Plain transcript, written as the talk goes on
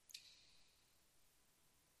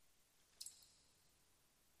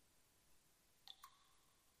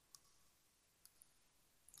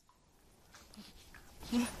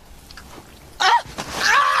What?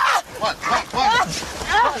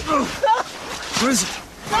 Where is it?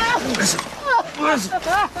 Where is it? Where is it?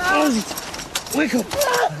 Where is it? Wake up!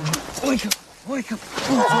 Wake up! Wake up!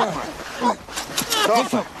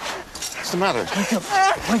 Wake up! What's the matter? Wake up!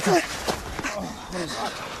 Wake up! What is it?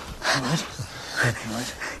 What?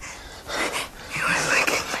 He was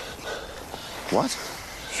licking me. What?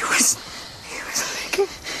 He was licking.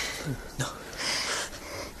 No.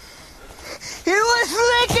 He was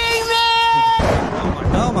licking me!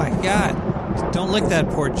 Oh my God. Don't lick that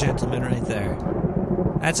poor gentleman right there.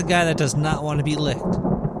 That's a guy that does not want to be licked.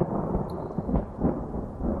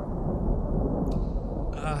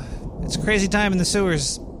 It's a crazy time in the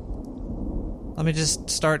sewers. Let me just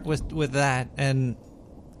start with that. And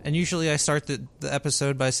usually I start the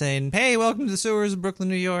episode by saying, hey, welcome to the sewers of Brooklyn,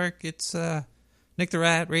 New York. It's Nick the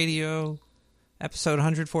Rat Radio, episode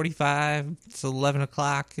 145. It's 11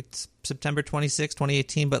 o'clock. It's September 26,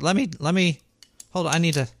 2018. But let me, hold on. I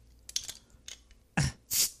need to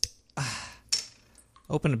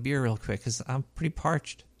open a beer real quick because I'm pretty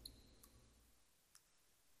parched.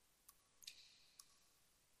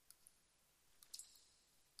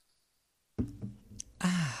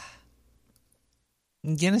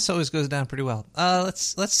 Guinness always goes down pretty well.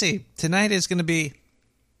 Let's see. Tonight is going to be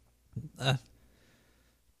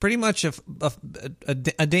pretty much a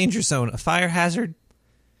danger zone, a fire hazard.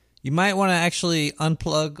 You might want to actually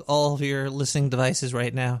unplug all of your listening devices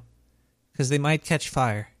right now because they might catch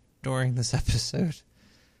fire during this episode.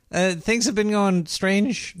 Things have been going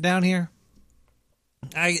strange down here.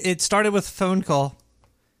 It started with a phone call.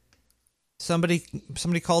 Somebody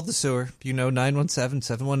called the sewer,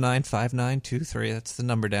 917-719-5923. That's the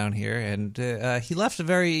number down here. And he left a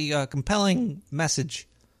very compelling message.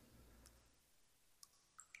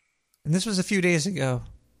 And this was a few days ago.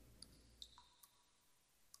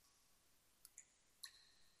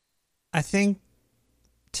 I think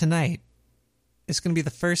tonight is going to be the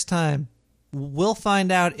first time we'll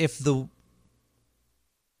find out if the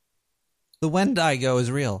Wendigo is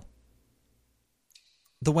real.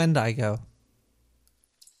 The Wendigo.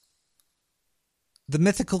 The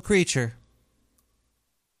mythical creature.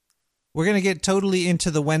 We're going to get totally into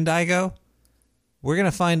the Wendigo. We're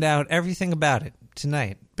going to find out everything about it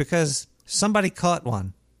tonight because somebody caught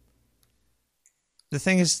one. The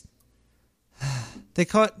thing is, they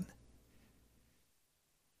caught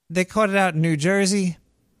it out in New Jersey.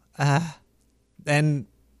 And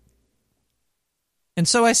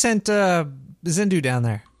so I sent Zindu down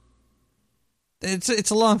there.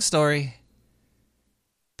 It's a long story,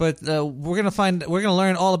 but we're gonna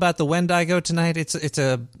learn all about the Wendigo tonight. It's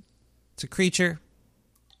a creature.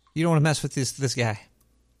 You don't want to mess with this guy.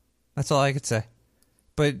 That's all I could say.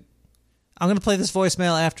 But I'm gonna play this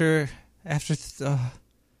voicemail after. I'm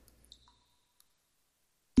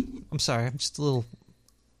sorry. I'm just feel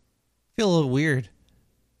a little weird.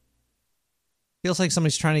 Feels like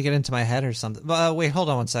somebody's trying to get into my head or something. Wait, hold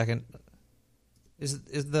on one second. Is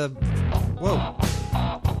the... Whoa.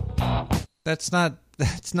 That's not...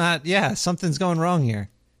 Yeah, something's going wrong here.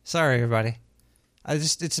 Sorry, everybody.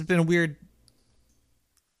 It's been a weird...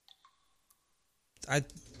 I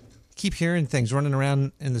keep hearing things running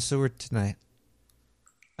around in the sewer tonight.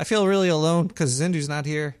 I feel really alone because Zindu's not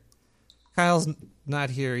here. Kyle's not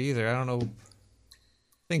here either. I don't know. I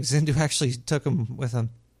think Zindu actually took him with him.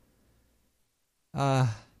 Oh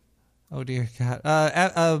dear God.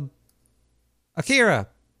 Akira.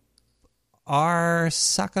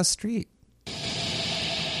 Arsaka Street.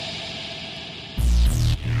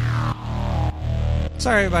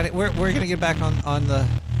 Sorry, everybody. We're gonna get back on the.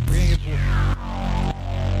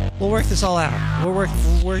 We'll work this all out. We're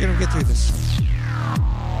gonna get through this.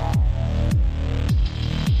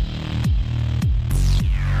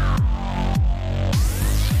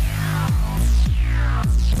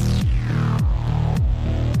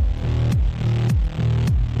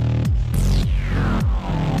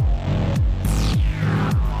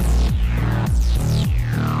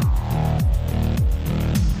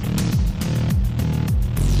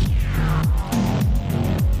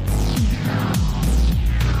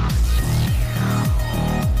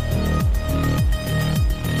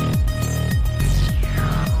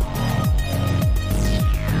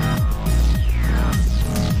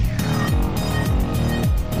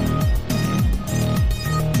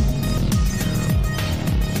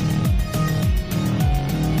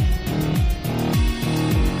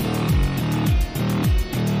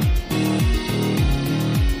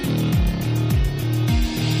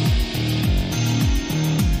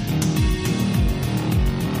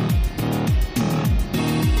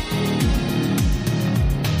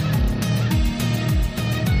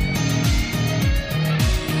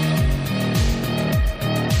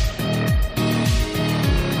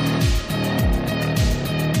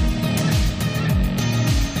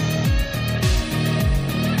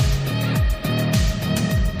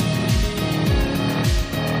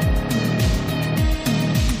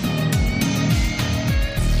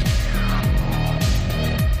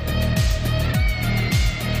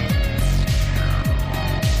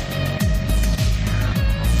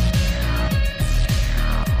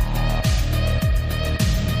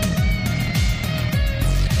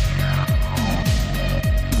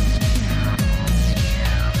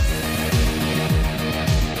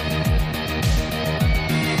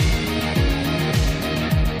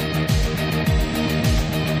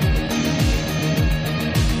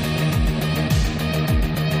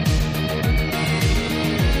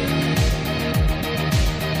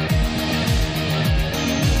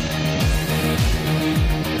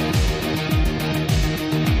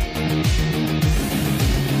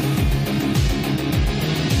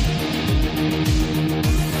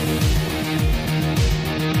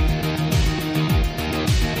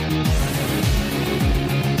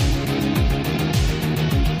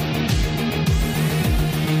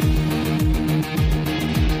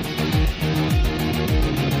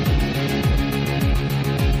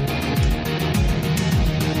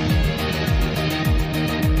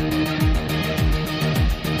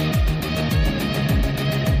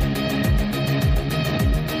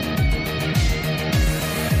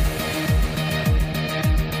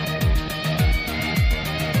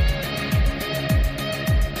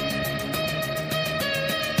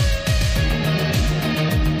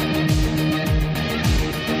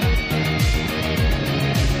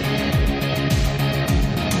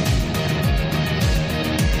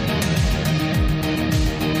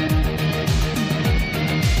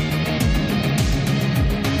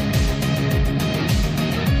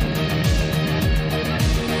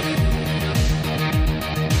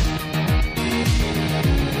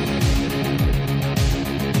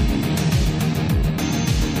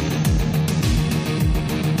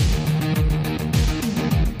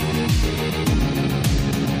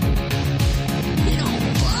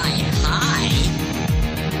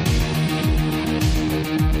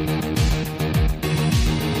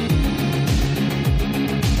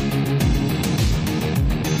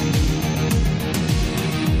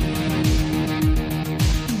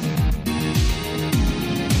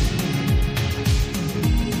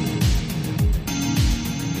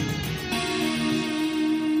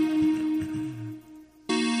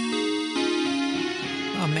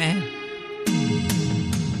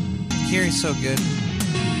 music's so good.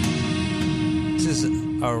 This is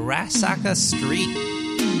Arasaka Street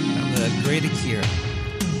from the Great Akira.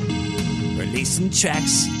 Releasing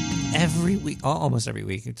tracks every week, almost every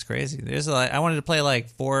week. It's crazy. I wanted to play like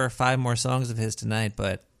 4 or 5 more songs of his tonight,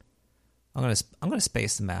 but I'm gonna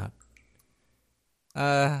space them out.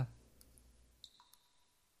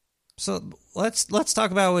 So let's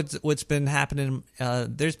talk about what's been happening.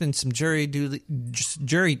 There's been some jury duty,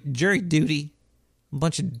 a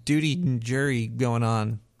bunch of duty and jury going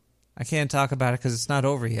on. I can't talk about it because it's not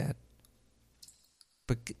over yet.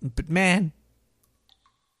 But man,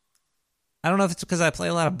 I don't know if it's because I play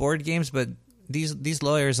a lot of board games, but these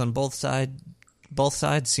lawyers on both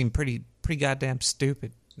sides seem pretty goddamn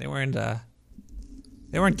stupid. They weren't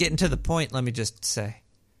getting to the point. Let me just say.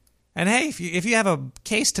 And hey, if you have a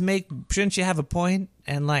case to make, shouldn't you have a point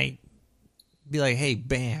and like be like, hey,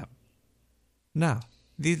 bam? No,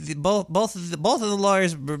 both of the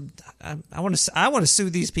lawyers. I want to sue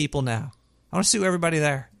these people now. I want to sue everybody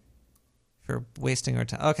there for wasting our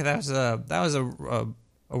time. Okay, that was a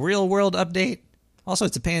real world update. Also,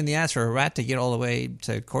 it's a pain in the ass for a rat to get all the way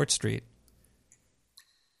to Court Street.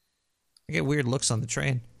 I get weird looks on the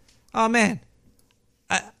train. Oh man.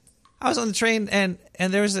 I was on the train and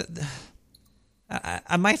there was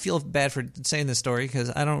I might feel bad for saying this story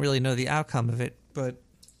because I don't really know the outcome of it, but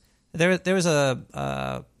there was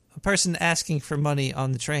a person asking for money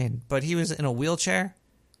on the train, but he was in a wheelchair.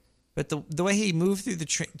 But the way he moved through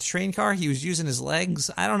the train car, he was using his legs.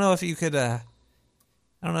 I don't know if you could. I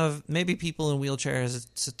don't know if maybe people in wheelchairs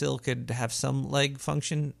still could have some leg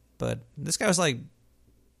function, but this guy was like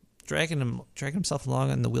dragging himself along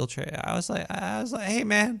in the wheelchair. I was like, hey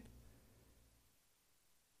man.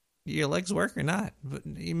 Your legs work or not? But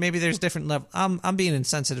maybe there's different level. I'm being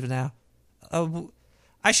insensitive now.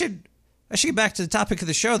 I should get back to the topic of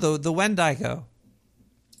the show though. The Wendigo,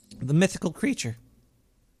 the mythical creature.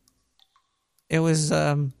 It was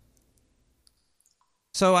So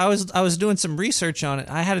I was doing some research on it.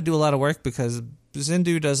 I had to do a lot of work because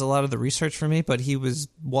Zindu does a lot of the research for me. But he was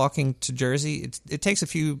walking to Jersey. It takes a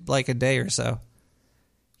day or so.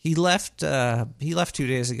 He left 2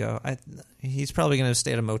 days ago. He's probably going to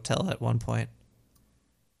stay at a motel at one point.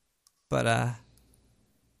 But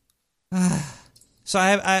so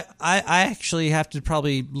I actually have to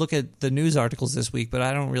probably look at the news articles this week, but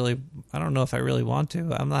I don't know if I really want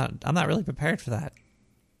to. I'm not really prepared for that.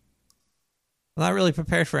 I'm not really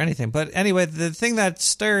prepared for anything. But anyway, the thing that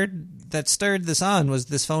stirred this on was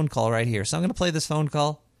this phone call right here. So I'm going to play this phone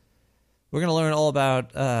call. We're going to learn all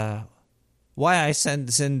about why I sent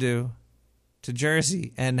Zindu to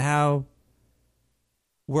Jersey and how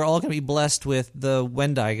we're all going to be blessed with the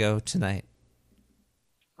Wendigo tonight.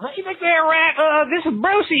 Hey there, Rat. This is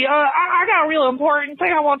Brucey. I got a real important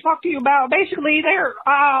thing I want to talk to you about. Basically,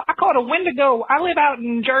 I caught a Wendigo. I live out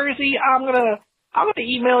in Jersey. I'm gonna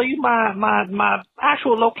email you my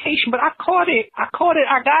actual location, but I caught it. I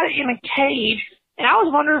got it in a cage. And I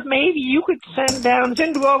was wondering if maybe you could send down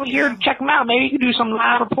Zindu over here to check him out. Maybe you could do some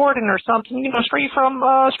live reporting or something, straight from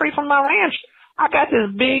my ranch. I got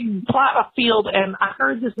this big plot of field, and I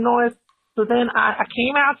heard this noise. So then I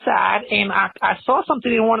came outside, and I saw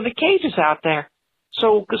something in one of the cages out there.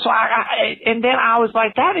 So then I was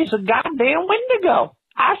like, that is a goddamn Wendigo.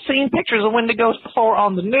 I've seen pictures of Wendigos before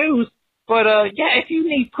on the news, but yeah, if you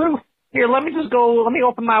need proof, here, let me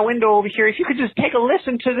open my window over here. If you could just take a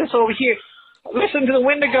listen to this over here. Listen to the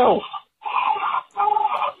Wendigo.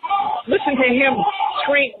 Listen to him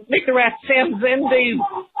scream, make the rat Sam Zindu.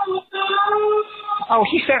 Oh,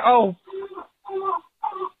 he said, oh.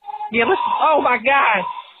 Yeah, listen. Oh, my God.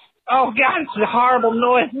 Oh, God, it's a horrible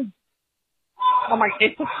noise. Oh, my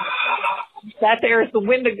God. That there is the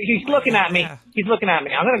Wendigo. He's looking at me. He's looking at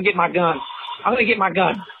me. I'm going to get my gun.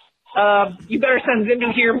 You better send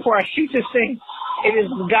Zindu here before I shoot this thing. It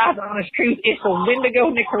is God's honest truth. It's a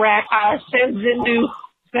Wendigo, Nicarak. Send Zindu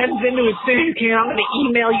as soon as you can. I'm going to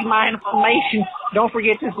email you my information. Don't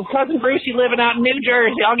forget, this is Cousin Brucey living out in New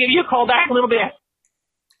Jersey. I'll give you a call back in a little bit.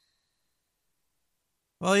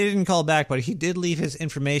 Well, he didn't call back, but he did leave his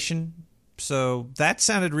information. So that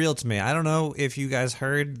sounded real to me. I don't know if you guys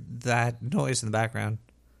heard that noise in the background.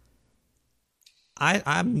 I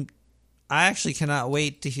actually cannot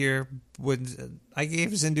wait to hear when I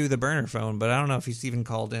gave Zindu the burner phone, but I don't know if he's even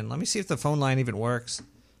called in. Let me see if the phone line even works.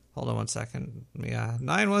 Hold on one second. Yeah,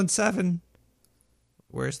 917.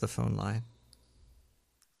 Where's the phone line?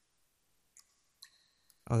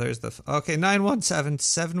 Oh, there's the... Okay,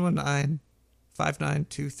 917-719-5923.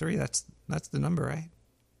 That's the number, right?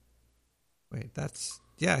 Wait, that's...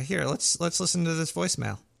 Yeah, here, let's listen to this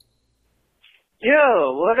voicemail.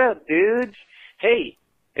 Yo, what up, dudes? Hey,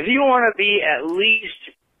 If you want to be at least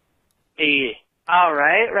a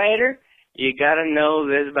alright writer, you gotta know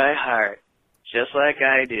this by heart, just like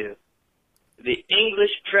I do. The English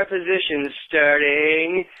prepositions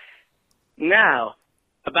starting now.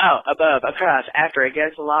 About, above, across, after,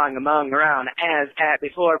 against, along, among, around, as, at,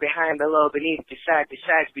 before, behind, below, beneath, beside,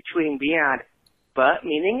 besides, between, beyond. But,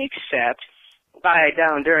 meaning except, by,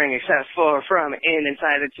 down, during, except for, from, in,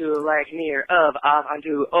 inside, into, like, near, of, off,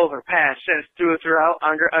 onto, over, past, since, through, throughout,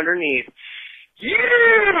 under, underneath.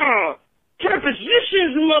 Yeah!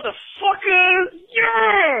 Prepositions, motherfuckers!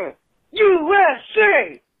 Yeah!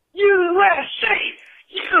 USA! USA!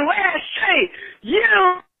 USA!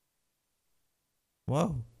 Yeah!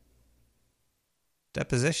 Whoa.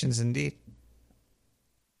 Depositions, indeed.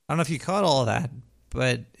 I don't know if you caught all of that,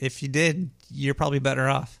 but if you did, you're probably better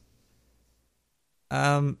off.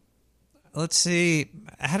 Let's see.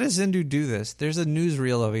 How does Zindu do this? There's a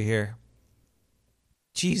newsreel over here.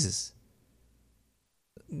 Jesus.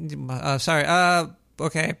 Sorry.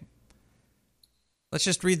 Okay. Let's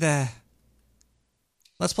just read the...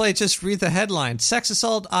 Let's play Just Read the Headline. Sex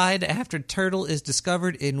assault eyed after turtle is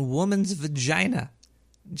discovered in woman's vagina.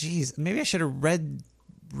 Jeez, maybe I should have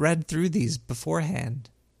read through these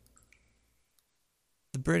beforehand.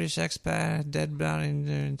 The British expat dead bound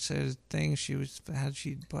and says things she was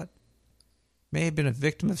may have been a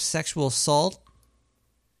victim of sexual assault.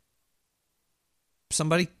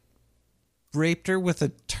 Somebody raped her with a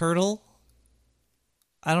turtle.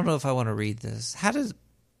 I don't know if I want to read this. How does...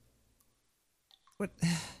 What?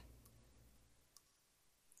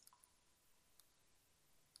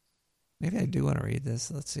 Maybe I do want to read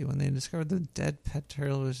this. Let's see. When they discovered the dead pet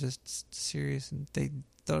turtle was just serious, and they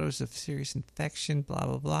thought it was a serious infection, blah,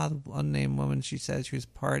 blah, blah. The unnamed woman, she said she was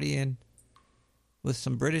partying with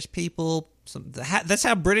some British people. That's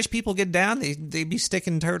how British people get down. They be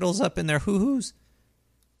sticking turtles up in their hoo-hoos.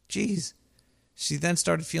 Jeez. She then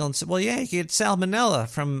started feeling, well, yeah, you get salmonella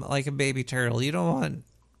from like a baby turtle. You don't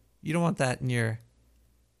want that in your...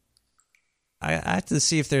 I have to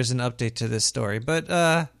see if there's an update to this story,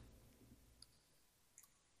 but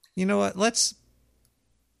you know what? Let's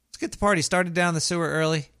get the party started down the sewer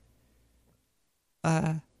early.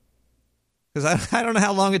 Because I don't know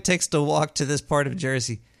how long it takes to walk to this part of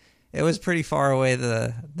Jersey. It was pretty far away,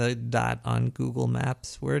 the dot on Google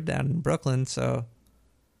Maps. We're down in Brooklyn, so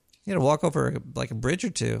you got to walk over like a bridge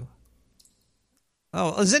or two.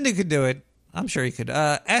 Oh, Zindu could do it. I'm sure he could.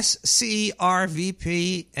 SCRVP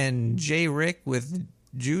and J. Rick with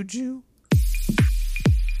Juju.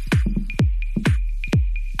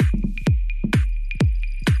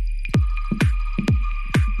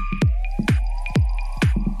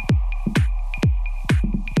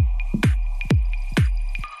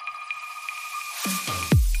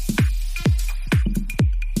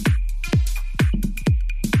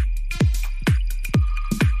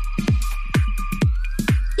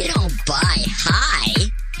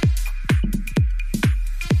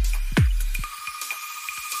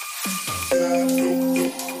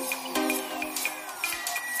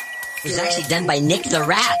 It was actually done by Nick the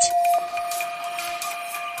Rat.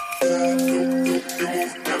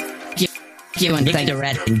 Nick the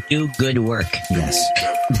Rat can do good work. Yes.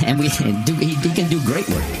 And he can do great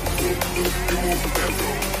work.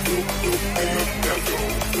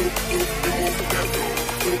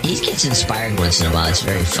 He gets inspired once in a while. It's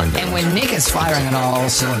very fun. And when Nick is firing on all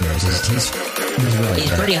cylinders, he's really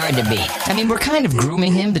He's pretty hard to beat. I mean, we're kind of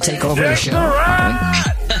grooming him to take over the show.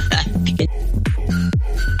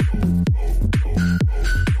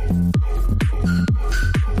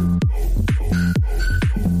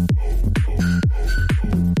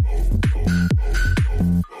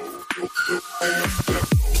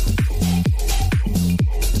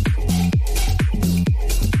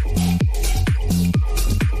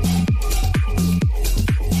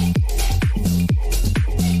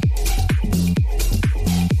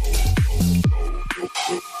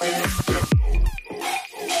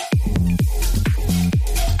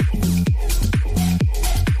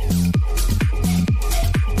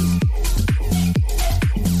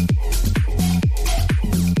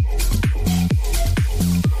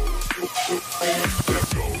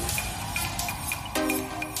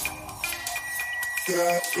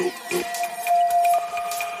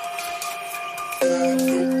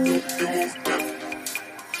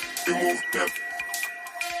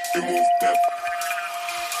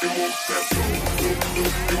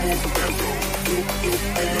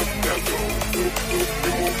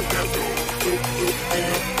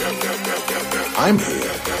 I'm here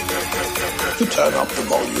to turn up the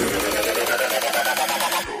volume.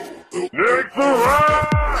 Nick the Rat!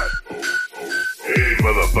 Hey,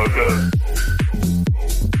 motherfucker!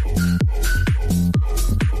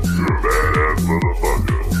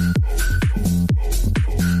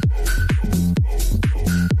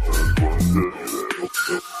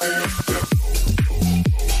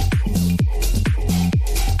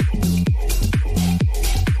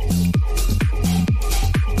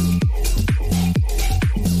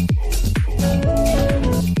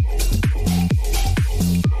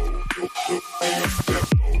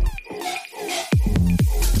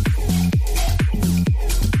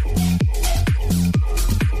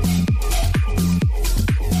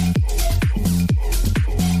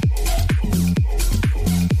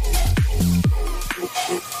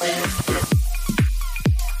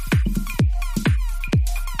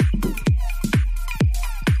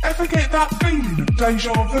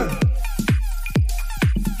 Deja Vu.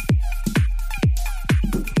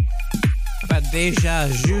 About Deja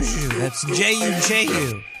Juju. That's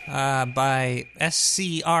J-U-J-U. By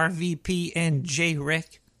SCRVP and J.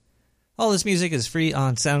 Rick. All this music is free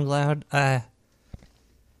on SoundCloud. It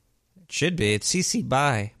should be. It's CC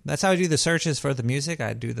BY. That's how I do the searches for the music.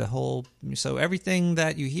 I do the whole... So everything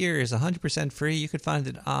that you hear is 100% free. You could find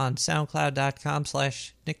it on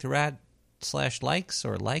soundcloud.com/NickTheRat/likes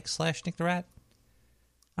or likes/NickTheRat.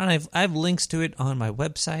 And I have links to it on my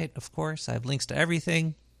website, of course. I have links to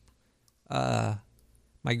everything. My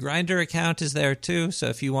Grindr account is there too, so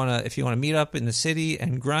if you wanna meet up in the city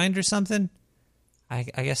and grind or something, I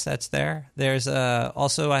guess that's there. There's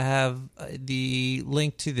also I have the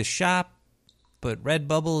link to the shop, but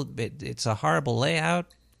Redbubble it's a horrible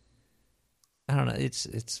layout. I don't know.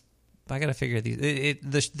 It's I gotta figure these.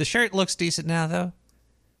 The shirt looks decent now though.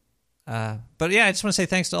 But yeah, I just want to say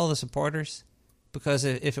thanks to all the supporters, because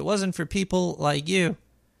if it wasn't for people like you,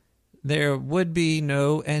 there would be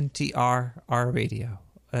no NTRR radio.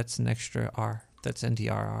 That's an extra R. That's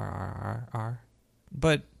NTRRRR.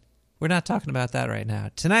 But we're not talking about that right now.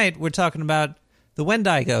 Tonight, we're talking about the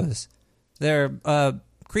Wendigos. They're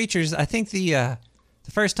creatures. I think the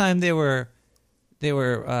first time they were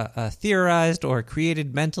theorized or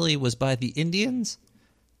created mentally was by the Indians,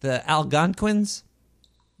 the Algonquins,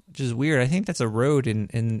 which is weird. I think that's a road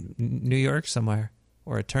in New York somewhere,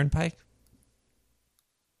 or a turnpike.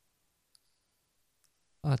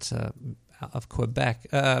 Oh, it's of Quebec.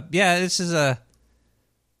 Yeah, this is a...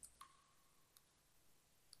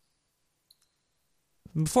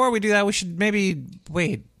 Before we do that, we should maybe...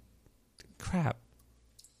 Wait. Crap.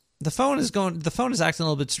 The phone is acting a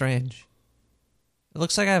little bit strange. It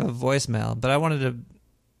looks like I have a voicemail, but I wanted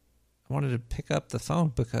to pick up the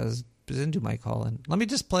phone because Zindu might call in. Let me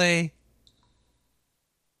just play...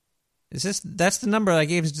 That's the number I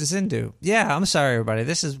gave to Zindu. Yeah, I'm sorry, everybody.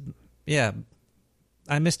 Yeah...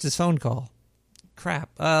 I missed his phone call. Crap.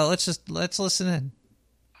 Let's listen in.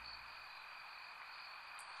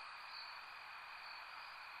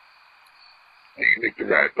 Hey, Nick the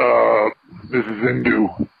Rat. This is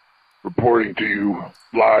Indu reporting to you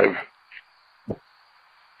live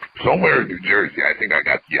somewhere in New Jersey. I think I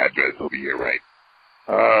got the address over here right.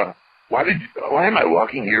 Why am I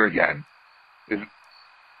walking here again? You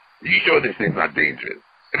sure this thing's not dangerous?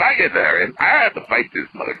 If I get there and I have to fight this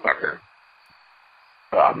motherfucker.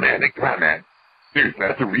 Oh, man, Nick the Rat, man. Seriously, I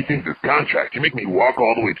have to rethink this contract. You make me walk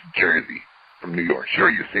all the way to Jersey from New York. Sure,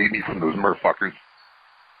 you saved me from those motherfuckers.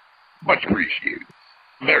 Much appreciated.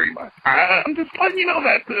 Very much. I'm just letting you know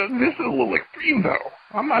that this is a little extreme, though.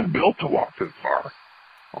 I'm not built to walk this far.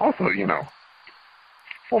 Also,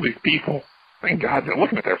 all these people, thank God, they're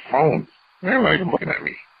looking at their phones. They're not even looking at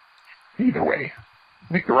me. Either way,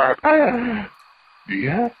 Nick the Rat,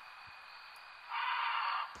 yeah?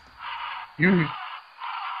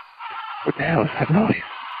 What the hell is that noise?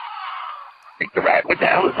 Nick the Rat, what the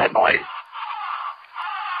hell is that noise?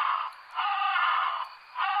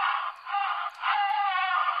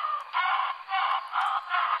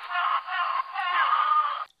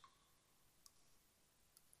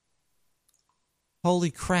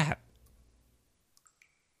 Holy crap.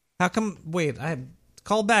 How come... Wait,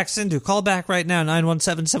 call back, Sindhu. Call back right now,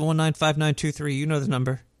 917-719-5923. You know the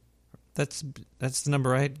number. That's the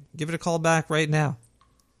number, right? Give it a call back right now.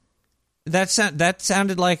 That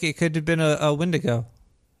sounded like it could have been a Wendigo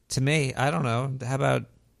to me. I don't know. How about...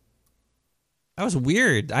 That was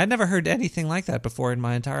weird. I'd never heard anything like that before in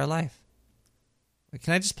my entire life.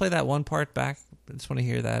 Can I just play that one part back? I just want to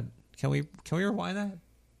hear that. Can we rewind that?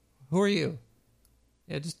 Who are you?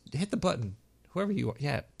 Yeah, just hit the button. Whoever you are.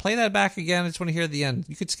 Yeah, play that back again. I just want to hear the end.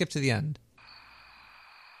 You could skip to the end.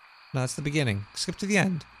 No, that's the beginning. Skip to the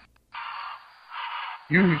end.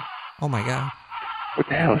 Oh my God. What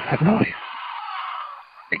the hell is that noise?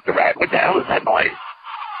 Nick the Rat, what the hell is that noise?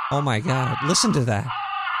 Oh my God. Listen to that.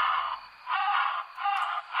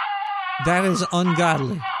 That is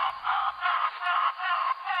ungodly.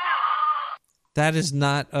 That is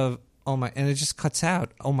not a... Oh my... And it just cuts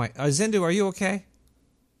out. Oh my... Zindu, are you okay?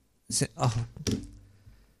 Oh.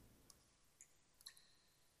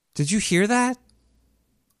 Did you hear that?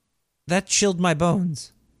 That chilled my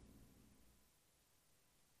bones.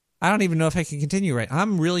 I don't even know if I can continue right.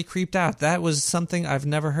 I'm really creeped out. That was something I've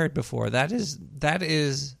never heard before. That's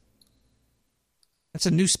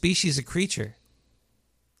a new species of creature.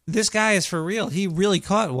 This guy is for real. He really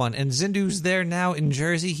caught one. And Zindu's there now in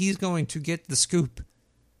Jersey. He's going to get the scoop.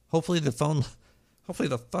 Hopefully the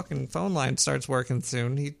fucking phone line starts working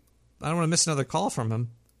soon. I don't want to miss another call from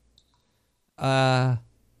him.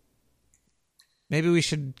 Maybe we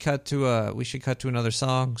should cut to another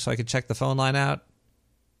song so I could check the phone line out.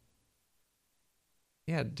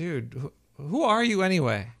 Yeah, dude, who are you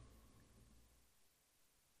anyway?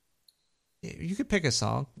 You could pick a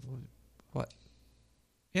song. What?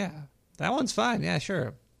 Yeah, that one's fine. Yeah,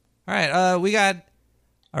 sure. All right, we got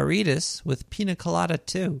Aretas with Pina Colada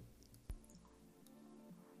 2.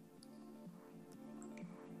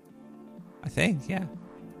 I think, yeah.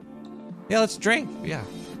 Yeah, let's drink. Yeah,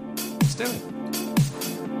 let's do it.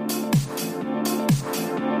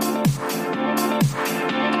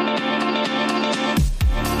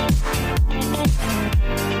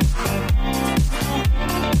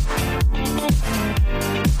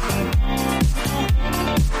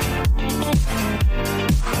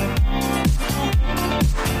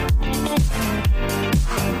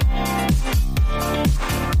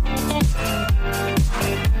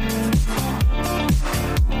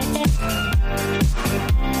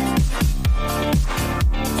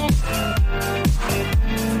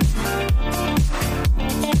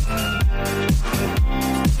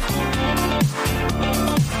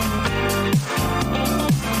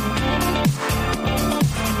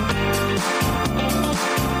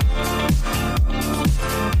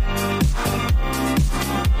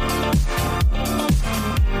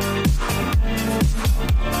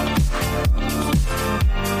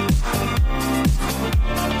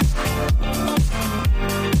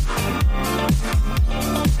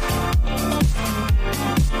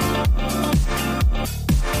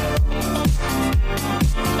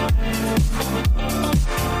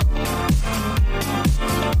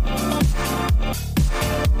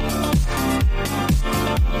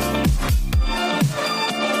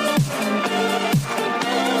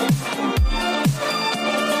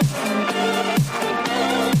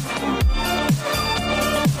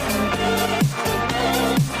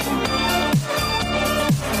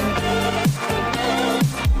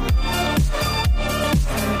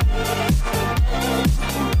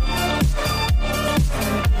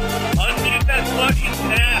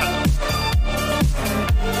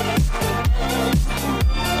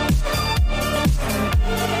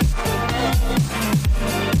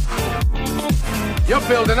 You're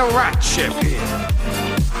building a rat ship here.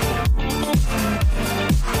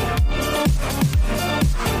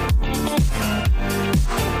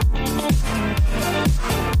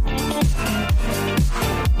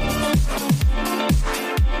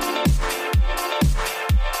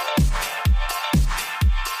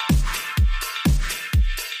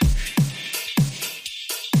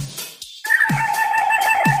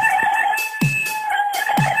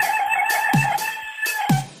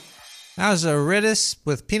 That was Aretas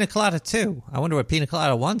with Pina Colada 2. I wonder what Pina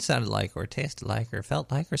Colada 1 sounded like, or tasted like, or felt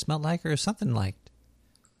like, or smelled like, or something like.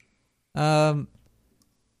 So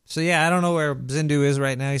yeah, I don't know where Zindu is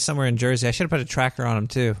right now. He's somewhere in Jersey. I should have put a tracker on him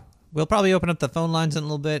too. We'll probably open up the phone lines in a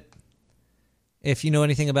little bit. If you know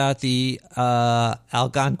anything about the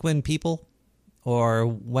Algonquin people or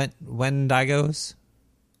Wendigos,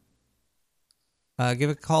 give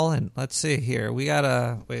a call in. Let's see here. We got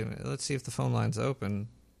wait a minute. Let's see if the phone line's open.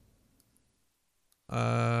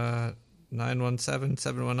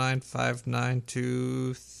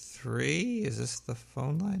 917-719-5923. Is this the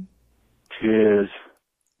phone line? Cheers.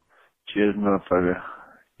 Cheers, motherfucker.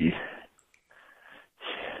 Yeah.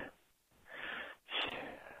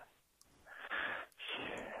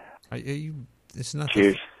 Are you? It's not.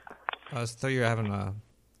 Cheers. I thought you were having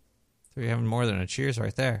more than a cheers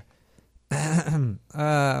right there.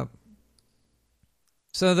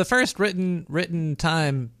 So the first written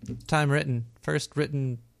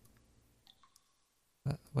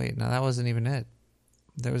wait, no, that wasn't even it.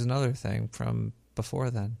 There was another thing from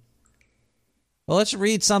before then. Well, let's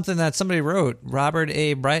read something that somebody wrote. Robert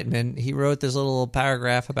A. Brightman, he wrote this little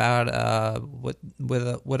paragraph about what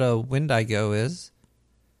a Wendigo is.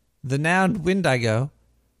 The noun Wendigo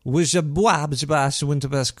refers to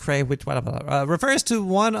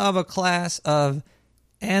one of a class of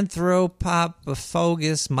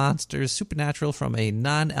anthropomorphous monsters, supernatural from a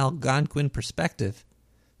non-Algonquin perspective,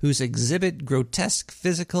 whose exhibit grotesque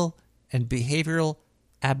physical and behavioral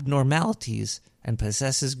abnormalities and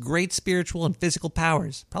possesses great spiritual and physical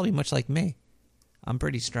powers, probably much like me. I'm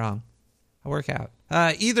pretty strong. I work out.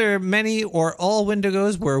 Either many or all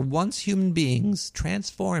Wendigos were once human beings,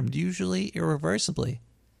 transformed, usually irreversibly.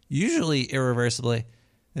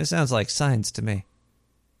 This sounds like science to me.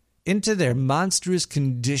 Into their monstrous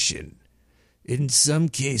condition. In some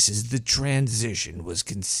cases, the transition was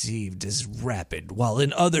conceived as rapid, while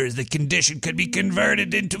in others, the condition could be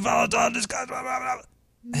converted into volatile disgust.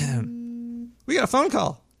 We got a phone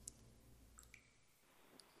call.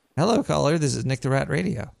 Hello, caller. This is Nick the Rat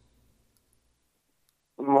Radio.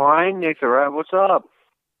 Why, Nick? All right, what's up?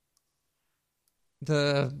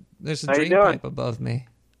 There's a How you drain doing? pipe above me.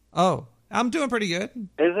 Oh, I'm doing pretty good.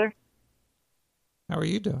 Is there? How are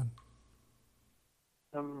you doing?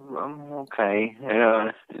 I'm okay.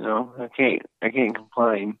 I can't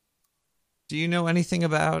complain. Do you know anything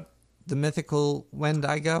about the mythical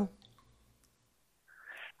Wendigo?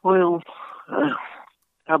 Well,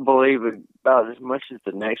 I believe it about as much as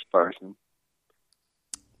the next person.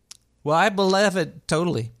 Well, I believe it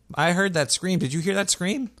totally. I heard that scream. Did you hear that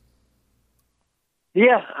scream?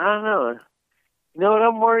 Yeah, I know. You know what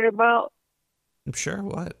I'm worried about? I'm sure.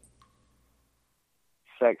 What?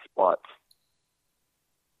 Sex spots.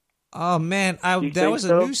 Oh man, that think was a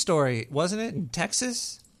so? news story, wasn't it? In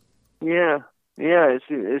Texas? Yeah,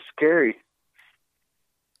 it's scary.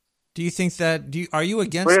 Do you think that? Are you What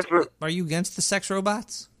against the sex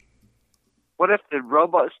robots? What if the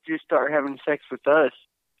robots just start having sex with us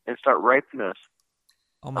and start raping us?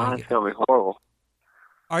 Oh my It's gonna be horrible.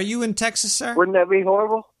 Are you in Texas, sir? Wouldn't that be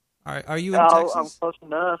horrible? Are you in Texas? I'm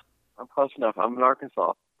close enough. I'm in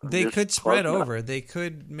Arkansas. They Just could spread close enough. over. They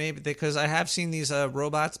could maybe because I have seen these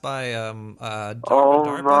robots by Oh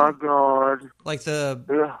DARPA, my god! like the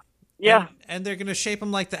Ugh. Yeah, and they're gonna shape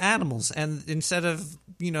them like the animals, and instead of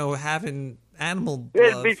having animal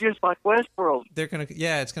it'd blood, be just like Westworld. they're gonna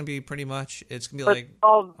it's gonna be pretty much it's gonna be But like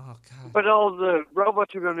all, oh god. but all the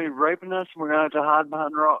robots are gonna be raping us, and we're gonna have to hide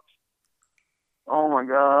behind rocks. Oh my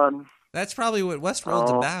god! That's probably what Westworld's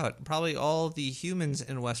Oh. about. Probably all the humans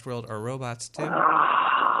in Westworld are robots too.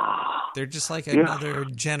 They're just like Yeah. another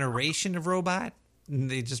generation of robot,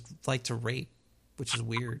 and they just like to rape, which is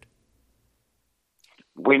weird.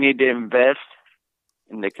 We need to invest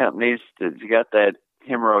in the companies that got that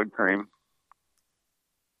hemorrhoid cream.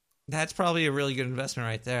 That's probably a really good investment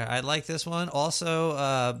right there. I like this one. Also,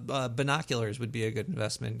 binoculars would be a good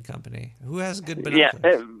investment company. Who has good binoculars?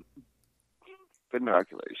 Yeah,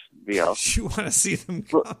 binoculars. Be awesome. You want to see them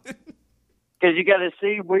coming? Because you got to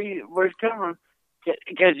see where it's coming.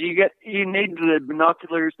 Because you need the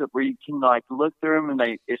binoculars where you can like look through them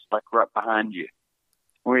and it's like right behind you.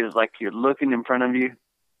 Where it's like you're looking in front of you,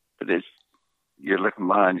 but you're looking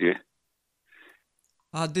behind you.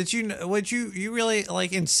 Did you? Would you really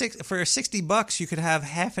like for $60 you could have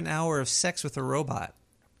half an hour of sex with a robot?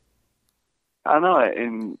 I know it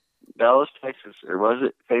in Dallas, Texas, or was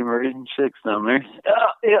it Favorite 6 down there?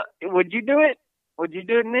 Yeah. Would you do it? Would you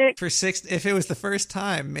do it, Nick? For if it was the first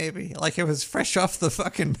time, maybe like it was fresh off the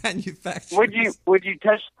fucking manufacturer. Would you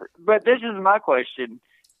touch? But this is my question: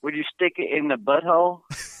 would you stick it in the butthole?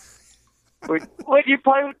 would you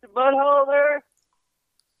play with the butthole there?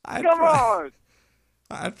 Come on!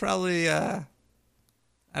 I'd probably I'd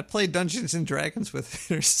play Dungeons and Dragons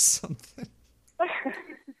with it or something.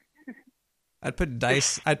 I'd put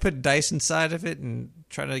dice inside of it and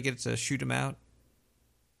try to get it to shoot them out.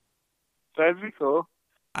 That'd be cool.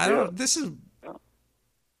 This is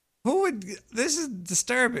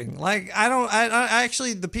disturbing. Like I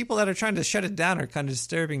actually the people that are trying to shut it down are kind of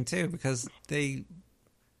disturbing too because they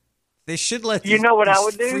should let these, I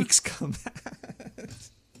would do? freaks come out.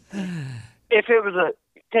 If it was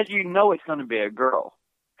because it's going to be a girl,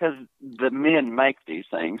 because the men make these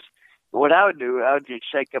things. What I would do, I would just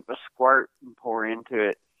shake up a squirt and pour into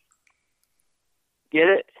it. Get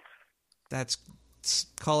it? That's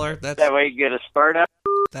Caller. That way you get a spurt out.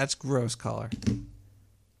 That's gross, Caller.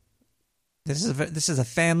 This is a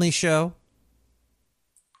family show.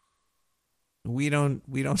 We don't.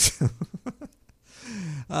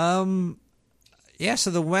 Yeah,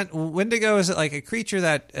 so the Wendigo is like a creature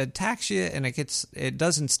that attacks you, and it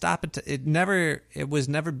doesn't stop it. It was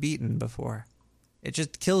never beaten before. It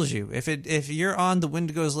just kills you. If you're on the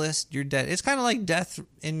Wendigo's list, you're dead. It's kind of like Death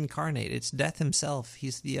incarnate. It's Death himself.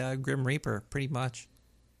 He's the Grim Reaper, pretty much.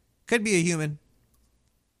 Could be a human.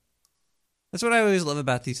 That's what I always love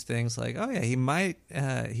about these things. Like, oh yeah, he might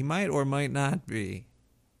or might not be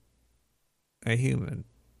a human.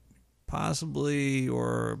 Possibly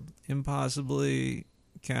or impossibly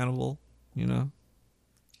cannibal,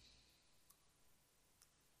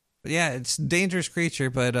 But yeah, it's a dangerous creature,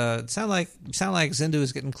 but it sound like Zindu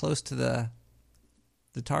is getting close to the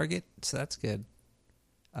target, so that's good.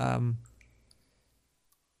 Do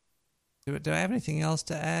I have anything else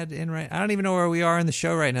to add in right? I don't even know where we are in the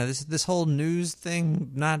show right now. This whole news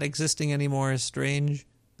thing not existing anymore is strange.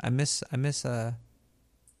 I miss him.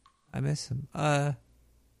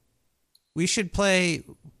 We should play.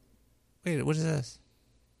 Wait, what is this?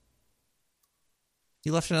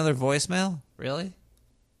 You left another voicemail? Really?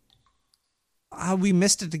 We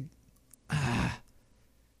missed it.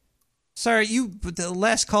 Sorry, the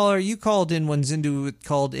last caller, you called in when Zindu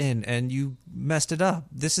called in, and you messed it up.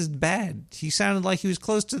 This is bad. He sounded like he was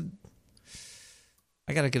close to...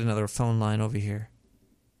 I gotta get another phone line over here.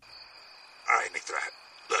 All right, Nick Thrat.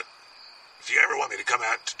 Look, if you ever want me to come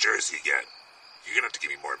out to Jersey again, you're gonna have to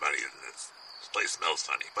give me more money than this. This place smells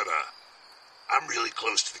funny, but I'm really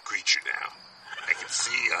close to the creature now. I can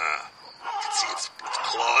see its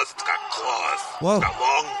claws. It's got claws. Whoa. It's got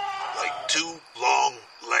long, like 2 long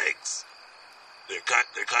legs. They're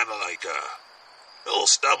kind of like a little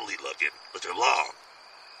stubbly looking, but they're long.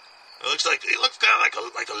 It looks kind of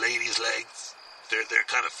like a lady's legs. They're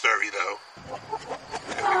kind of furry though.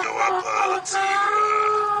 And we go up. Let's see.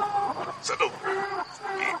 Is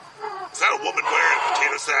that a woman wearing a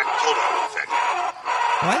potato sack? Hold on one second.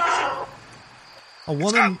 What? A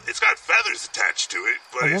woman? It's got feathers attached to it,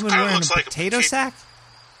 but A it woman kind of wearing looks a like potato sack?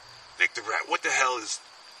 Nick the Rat, what the hell is...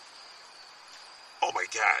 Oh my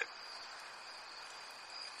god.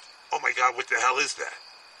 Oh my god, what the hell is that?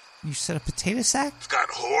 You said a potato sack? It's got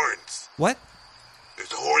horns. What?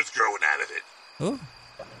 There's horns growing out of it. Oh.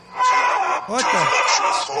 Two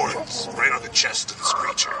voluptuous horns right on the chest of this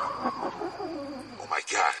creature. Oh my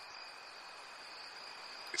god.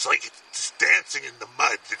 It's like it's dancing in the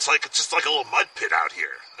mud. It's just like a little mud pit out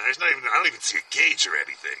here. I don't even see a cage or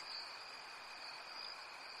anything.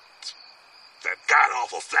 It's that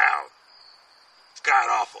god-awful sound. It's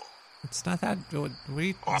god-awful. It's not that... What are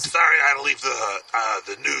you... Oh, I'm sorry I had to leave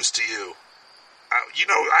the news to you.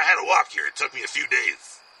 I had to walk here. It took me a few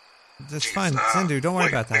days. That's fine. Zindu, don't worry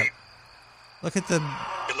about that. Look at the...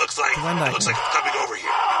 It looks like it's coming over here.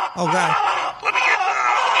 Oh, God. Let me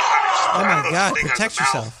hide. Oh, my God. Protect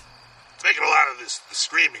yourself. It's making a lot of the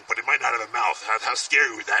screaming, but it might not have a mouth. How scary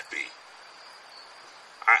would that be?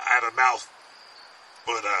 I have a mouth,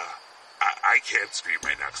 but I can't scream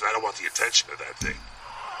right now because I don't want the attention of that thing.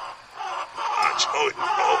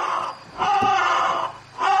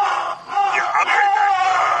 Yeah, I'll be right back.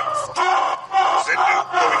 Zindu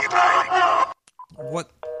going into hiding.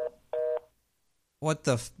 What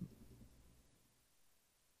the...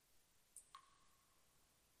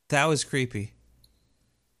 That was creepy.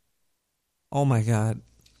 Oh my god.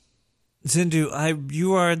 Zindu, I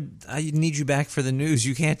need you back for the news.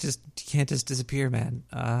 You can't just disappear, man.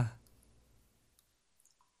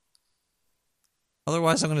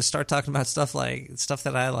 Otherwise I'm going to start talking about stuff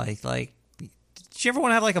that I like. Like, did you ever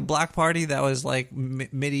want to have like a block party that was like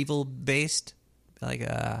medieval based? Like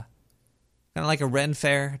kind of like a Ren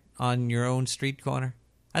fair on your own street corner?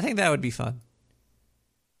 I think that would be fun.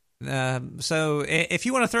 So if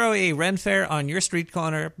you want to throw a Ren fair on your street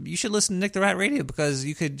corner, you should listen to Nick the Rat Radio, because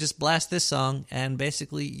you could just blast this song and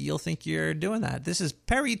basically you'll think you're doing that. This is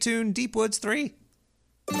Perry Tune, Deep Woods 3.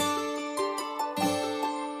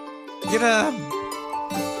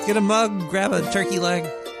 Get a mug, grab a turkey leg.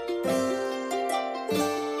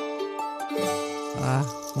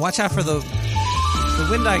 Watch out for the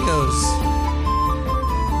Wendigos.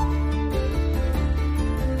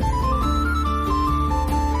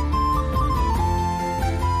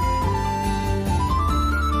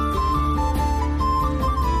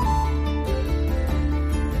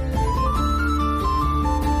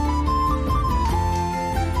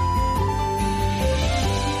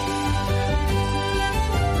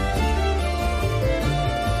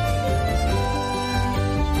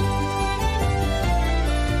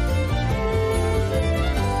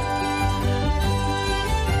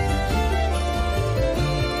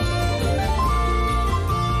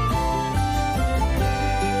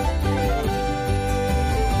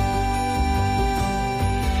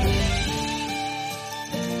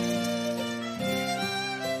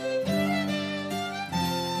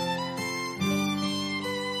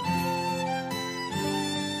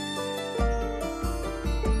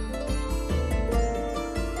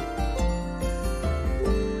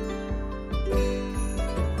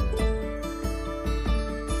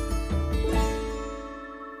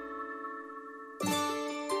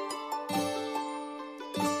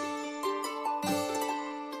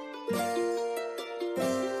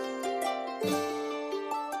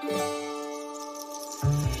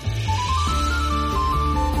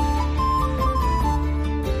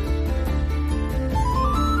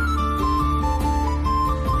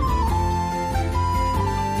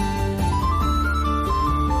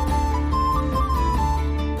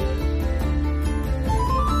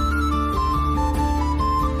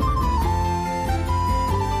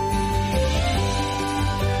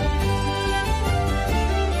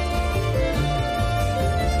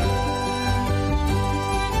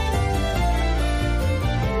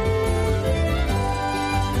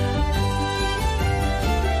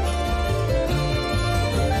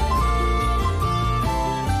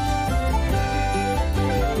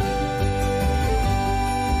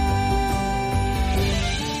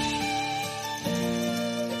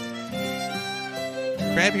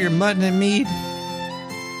 Grab your mutton and mead.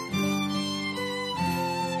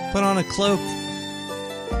 Put on a cloak.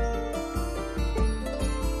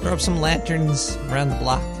 Throw up some lanterns around the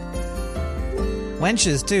block.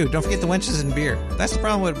 Wenches, too. Don't forget the wenches and beer. That's the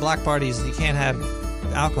problem with block parties. You can't have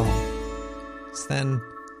alcohol. So then,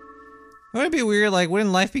 wouldn't it be weird? Like,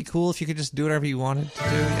 wouldn't life be cool if you could just do whatever you wanted to do?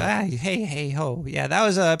 Hey, ho. Yeah, that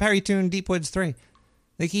was Perry Toon Deep Woods 3.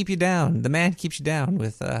 They keep you down. The man keeps you down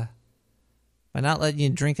with, by not letting you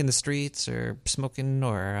drink in the streets or smoking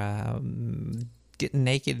or getting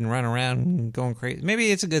naked and running around and going crazy.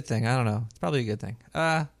 Maybe it's a good thing. I don't know. It's probably a good thing.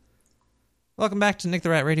 Welcome back to Nick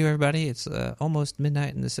the Rat Radio, everybody. It's almost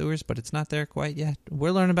midnight in the sewers, but it's not there quite yet.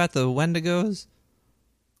 We're learning about the Wendigos.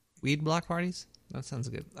 Weed block parties? That sounds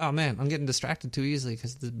good. Oh, man, I'm getting distracted too easily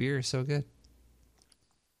because the beer is so good.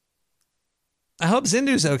 I hope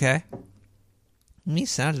Zindu's okay. He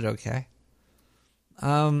sounded okay.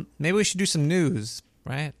 Maybe we should do some news,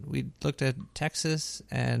 right? We looked at Texas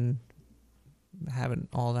and having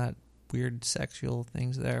all that weird sexual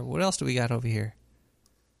things there. What else do we got over here?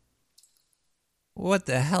 What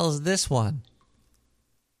the hell is this one?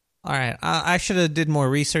 All right, I should have did more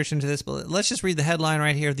research into this, but let's just read the headline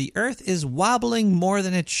right here. The Earth is wobbling more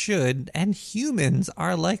than it should, and humans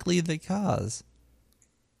are likely the cause.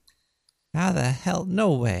 How the hell?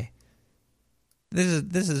 No way.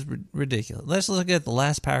 This is ridiculous. Let's look at the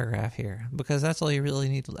last paragraph here, because that's all you really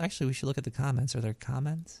need to... Actually, we should look at the comments. Are there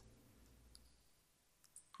comments?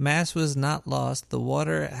 Mass was not lost. The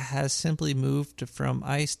water has simply moved from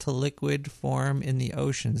ice to liquid form in the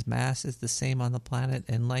oceans. Mass is the same on the planet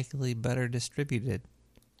and likely better distributed.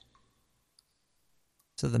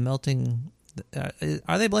 So the melting...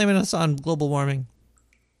 are they blaming us on global warming?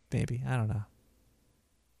 Maybe. I don't know.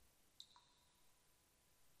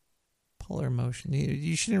 Polar motion.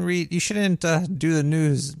 You shouldn't read. You shouldn't do the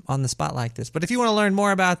news on the spot like this. But if you want to learn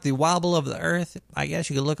more about the wobble of the Earth, I guess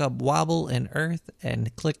you could look up "wobble and Earth"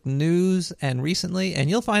 and click "news" and "recently," and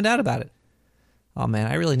you'll find out about it. Oh man,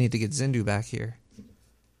 I really need to get Zindu back here.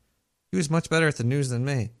 He was much better at the news than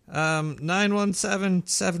me.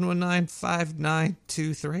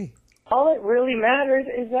 917-719-5923. All it really matters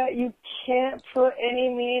is that you can't put any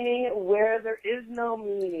meaning where there is no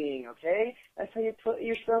meaning, okay? That's how you put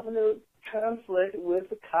yourself into conflict with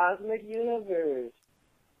the cosmic universe.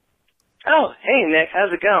 Oh, hey, Nick,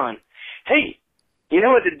 how's it going? Hey, you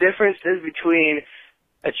know what the difference is between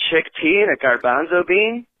a chickpea and a garbanzo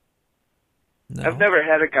bean? No. I've never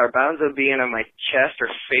had a garbanzo bean on my chest or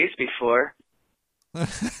face before.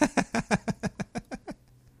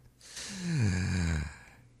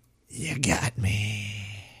 You got me.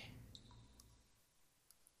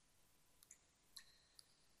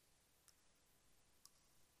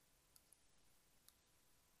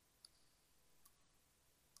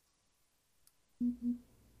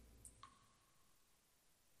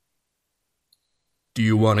 Do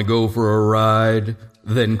you want to go for a ride?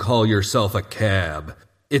 Then call yourself a cab.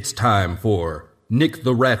 It's time for Nick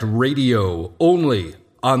the Rat Radio, only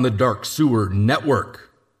on the Dark Sewer Network.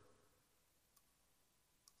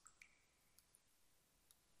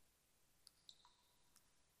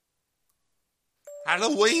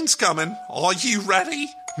 Halloween's coming. Are you ready?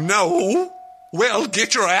 No? Well,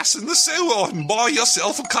 get your ass in the sewer and buy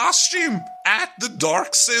yourself a costume. At the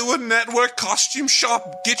Dark Sewer Network costume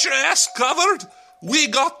shop, get your ass covered. We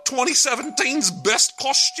got 2017's best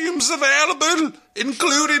costumes available,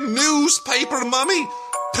 including newspaper mummy,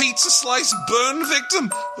 pizza slice burn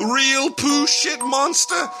victim, real poo shit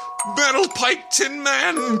monster, metal pipe tin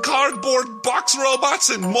man, and cardboard box robots,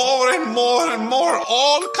 and more and more and more.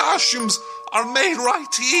 All costumes are made right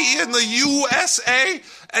here in the USA,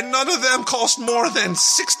 and none of them cost more than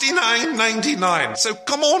 $69.99. So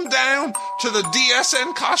come on down to the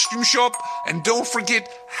DSN costume shop, and don't forget,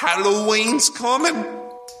 Halloween's coming.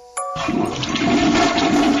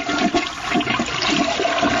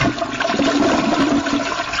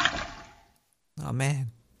 Oh,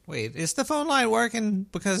 man. Wait, is the phone line working?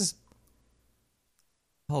 Because...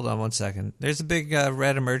 Hold on one second. There's a big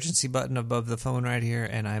red emergency button above the phone right here,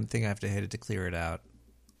 and I think I have to hit it to clear it out.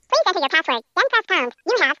 Please enter your password, then press pound.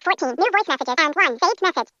 You have 14 new voice messages and 1 saved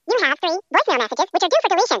message. You have 3 voicemail messages which are due for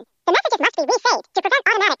deletion. The messages must be resaved to prevent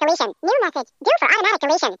automatic deletion. New message, due for automatic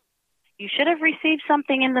deletion. You should have received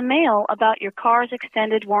something in the mail about your car's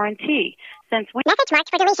extended warranty. Message marked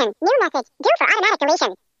for deletion. New message, due for automatic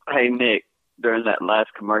deletion. Hey, Nick, during that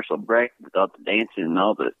last commercial break with all the dancing and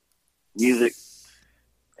all the music,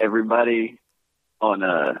 everybody on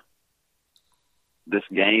this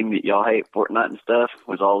game that y'all hate, Fortnite and stuff,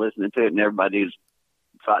 was all listening to it, and everybody was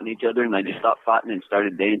fighting each other, and they just stopped fighting and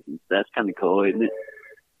started dancing. That's kind of cool, isn't it?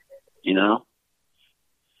 You know?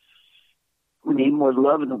 We need more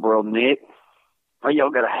love in the world, Nick. Or y'all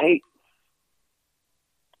gotta hate.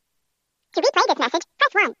 To replay this message,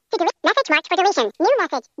 press 1. To delete message marked for deletion. New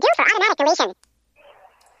message. Due for automatic deletion.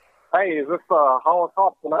 Hey, is this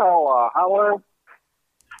Holocaust Denial Hotline?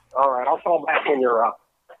 All right, I'll call back when you're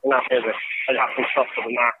not busy. I got some stuff to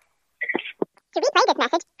deny. To replay this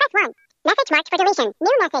message, press 1. Message marked for deletion.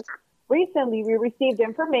 New message. Recently, we received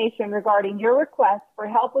information regarding your request for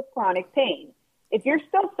help with chronic pain. If you're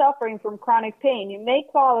still suffering from chronic pain, you may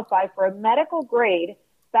qualify for a medical-grade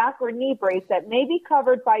back or knee brace that may be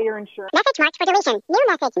covered by your insurance. Message marked for deletion. New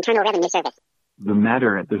message. Internal Revenue Service. The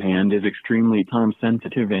matter at the hand is extremely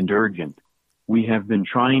time-sensitive and urgent. We have been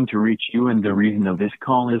trying to reach you, and the reason of this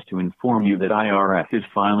call is to inform you that IRS is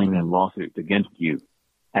filing a lawsuit against you.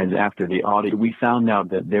 As after the audit we found out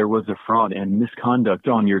that there was a fraud and misconduct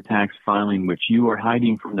on your tax filing which you are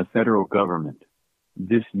hiding from the federal government.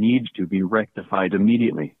 This needs to be rectified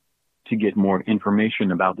immediately. To get more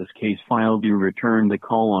information about this case file, do return the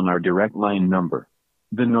call on our direct line number.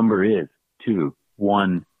 The number is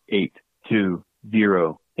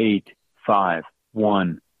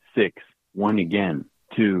 218208516. Again,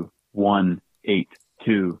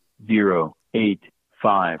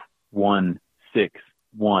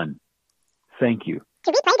 218208516. Thank you.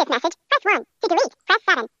 To replay this message, press 1. To delete, press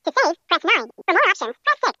 7. To save, press 9. For more options,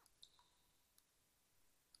 press 6.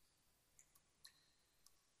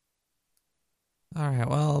 All right,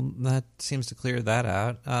 well, that seems to clear that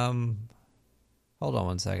out. Hold on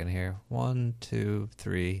one second here. 1, 2,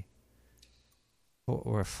 3,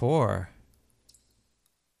 4, 4.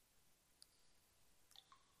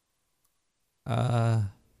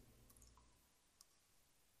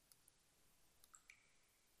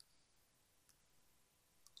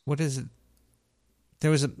 What is it?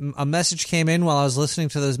 There was a message came in while I was listening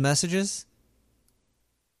to those messages.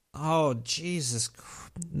 Oh, Jesus.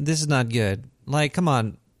 This is not good. Like, come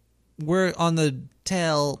on. We're on the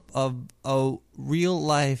tail of a real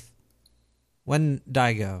life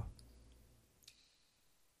Wendigo.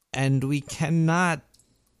 And we cannot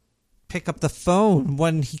pick up the phone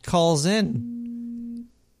when he calls in.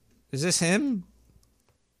 Is this him?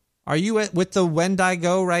 Are you with the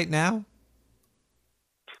Wendigo right now?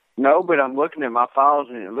 No, but I'm looking at my files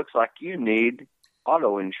and it looks like you need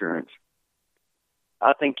auto insurance.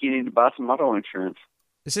 I think you need to buy some auto insurance.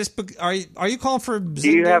 Is this? Are you calling for?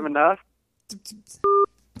 Do you have enough?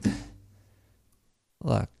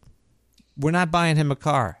 Look, we're not buying him a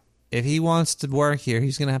car. If he wants to work here,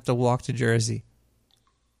 he's going to have to walk to Jersey.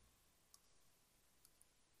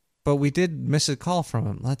 But we did miss a call from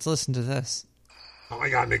him. Let's listen to this. Oh my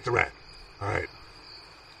God, Nick the Rat. All right,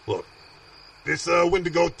 look, this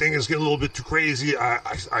Wendigo thing is getting a little bit too crazy.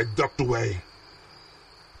 I ducked away.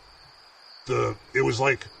 It was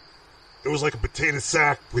like a potato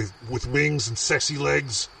sack with wings and sexy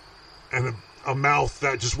legs, and a mouth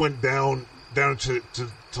that just went down to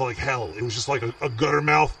like hell. It was just like a gutter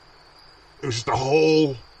mouth. It was just a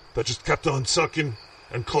hole that just kept on sucking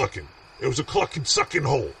and clucking. It was a clucking, sucking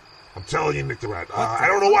hole. I'm telling you, Nick the Rat. I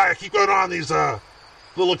don't know why I keep going on these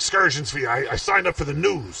little excursions for you. I signed up for the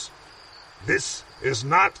news. This is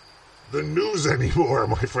not the news anymore,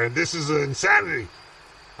 my friend. This is insanity.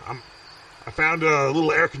 I found a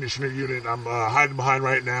little air conditioner unit I'm hiding behind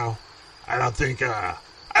right now. I don't think that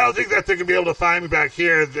they're gonna be able to find me back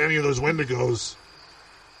here at any of those Wendigos.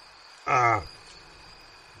 What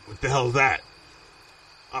the hell is that?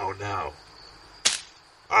 Oh no.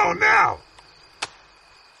 Oh no!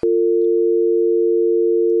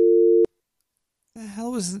 The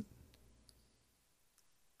hell was it?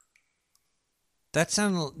 That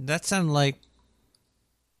sounded like.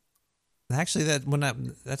 Actually, it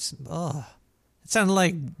sounded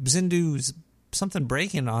like Zindu's something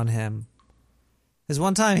breaking on him. Because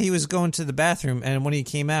one time he was going to the bathroom, and when he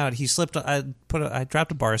came out, he slipped. I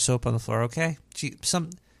dropped a bar of soap on the floor. Okay,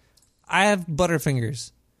 I have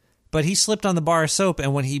butterfingers, but he slipped on the bar of soap,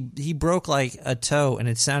 and when he broke like a toe, and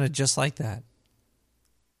it sounded just like that.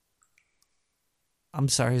 I'm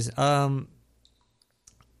sorry. This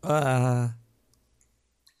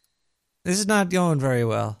is not going very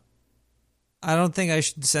well. I don't think I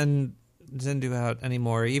should send Zindu out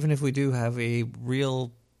anymore, even if we do have a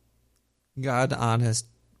real, God-honest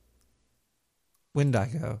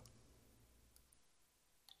Wendigo.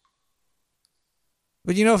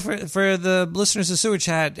 But you know, for the listeners of Sewer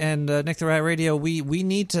Chat and Nick the Rat Radio, we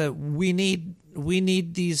need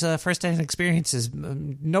these first-hand experiences.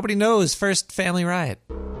 Nobody knows First Family Riot.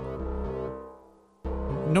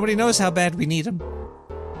 Nobody knows how bad we need them,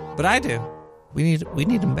 but I do. We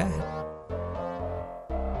need them bad.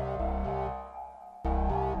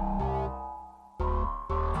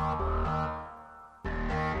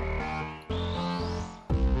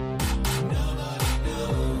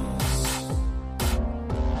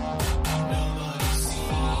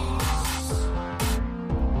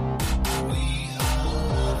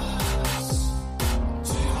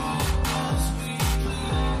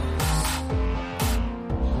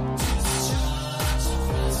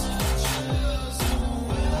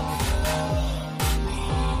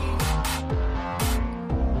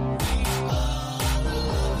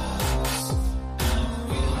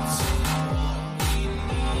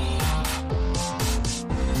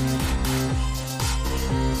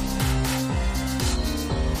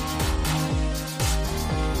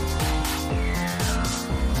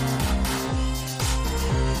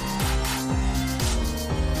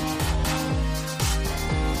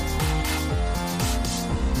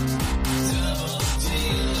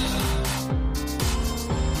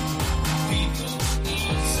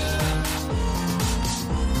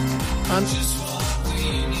 cunt.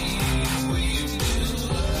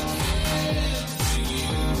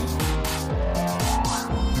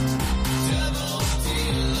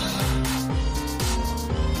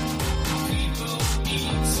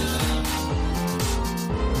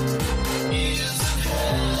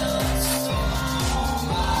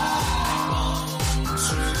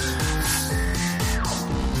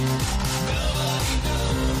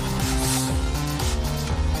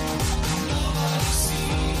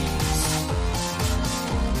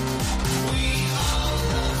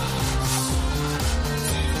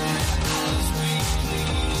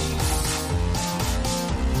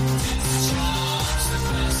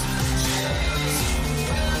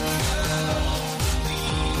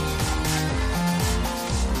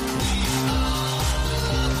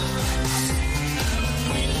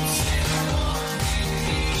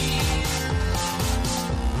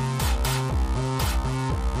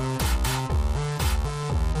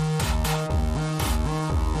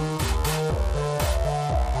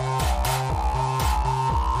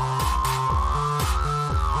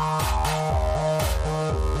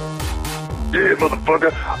 Yeah,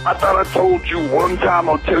 motherfucker. I thought I told you one time,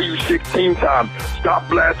 I'll tell you 16 times. Stop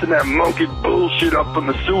blasting that monkey bullshit up from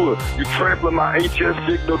the sewer. You trampling my HS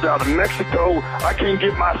signal down in Mexico. I can't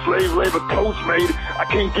get my slave labor toast made. I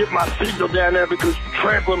can't get my signal down there because you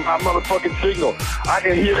trampling my motherfucking signal. I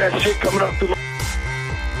can hear that shit coming up through my...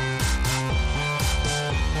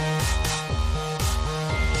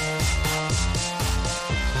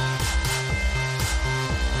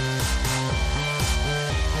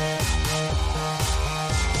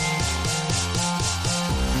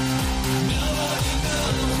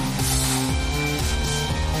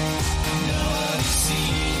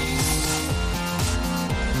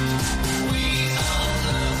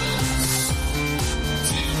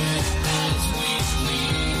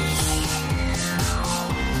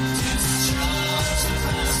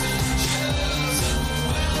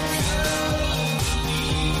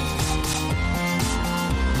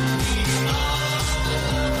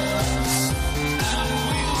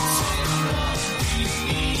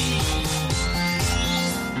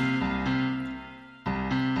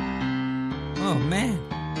 Oh, man.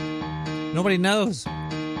 Nobody knows.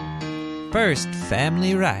 First,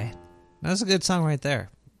 Family Riot. That's a good song right there.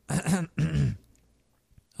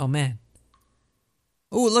 Oh, man.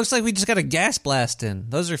 Oh, it looks like we just got a gas blast in.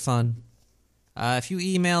 Those are fun. If you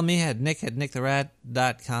email me at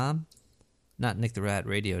nick@nicktherat.com, not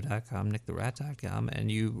nicktheratradio.com, nicktherat.com, and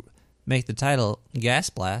you make the title Gas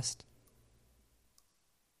Blast,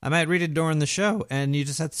 I might read it during the show, and you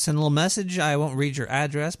just have to send a little message. I won't read your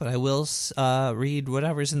address, but I will read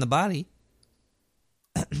whatever's in the body.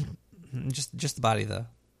 just the body, though.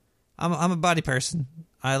 I'm a body person.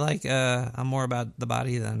 I like. I'm more about the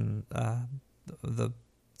body than the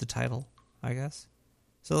title, I guess.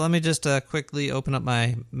 So let me just quickly open up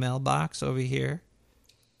my mailbox over here.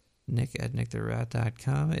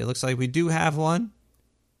 Nick@nicktherat.com. It looks like we do have one.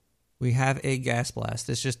 We have a gas blast.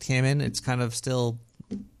 This just came in. It's kind of still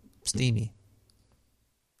steamy.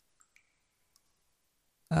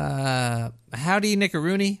 Howdy,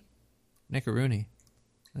 Nickaroony. Nickaroony.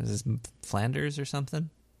 Is this Flanders or something?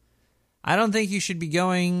 I don't think you should be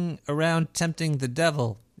going around tempting the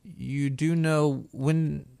devil. You do know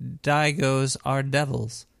Wendigos are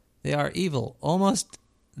devils. They are evil. Almost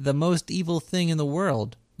the most evil thing in the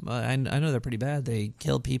world. I know they're pretty bad. They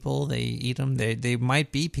kill people. They eat them. They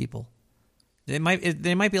might be people. They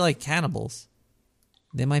might be like cannibals.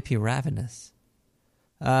 They might be ravenous.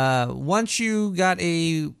 Once you got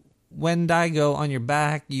a Wendigo on your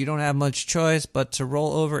back, you don't have much choice but to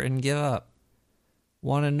roll over and give up.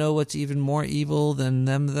 Want to know what's even more evil than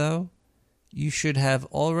them, though? You should have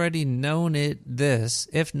already known this.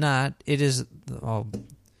 If not, it is the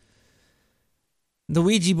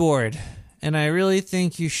Ouija board. And I really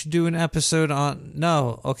think you should do an episode on...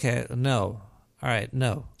 No. Okay, no. All right,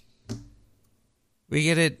 no. We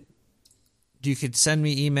get it. You could send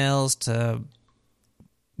me emails to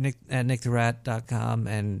nick@nicktherat.com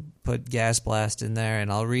and put Gas Blast in there,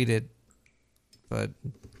 and I'll read it. But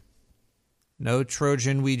no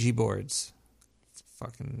Trojan Ouija boards.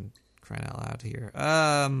 Fucking crying out loud here.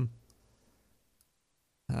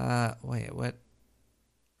 Wait, what?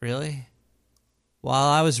 Really? While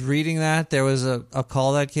I was reading that, there was a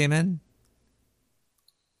call that came in.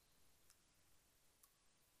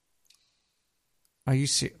 Are you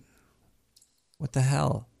serious? What the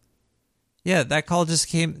hell? Yeah, that call just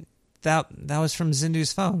came. That was from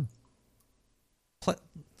Zindu's phone.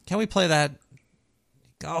 Can we play that?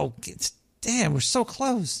 Oh, damn, we're so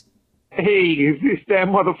close. Hey, is this that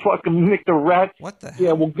motherfucking Nick the Rat? What the hell?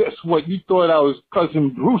 Yeah, well, guess what? You thought I was Cousin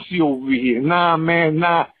Brucey over here. Nah, man,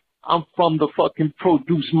 nah. I'm from the fucking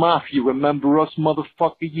Produce Mafia. Remember us,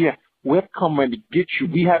 motherfucker? Yeah, we're coming to get you.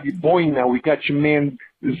 We have your boy now. We got your man,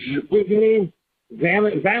 what's his name?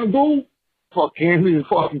 Xanadu? Fucking, he's a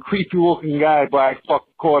fucking creepy looking guy, but I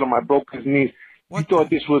fucking caught him. I broke his knees. You thought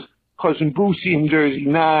this was Cousin Brucey in Jersey.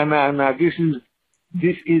 Nah.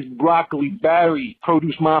 This is Broccoli Barry,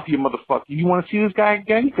 Produce Mafia, motherfucker. You want to see this guy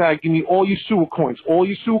again? You gotta give me all your sewer coins,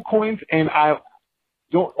 and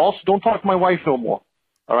don't talk to my wife no more.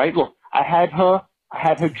 All right, look, I had her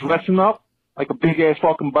dressing up like a big ass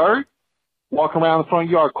fucking bird, walking around the front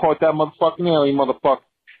yard, caught that motherfucking alien, motherfucker.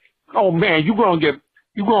 Oh man,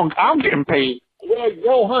 I'm getting paid.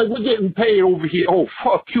 Yo, honey, we're getting paid over here. Oh,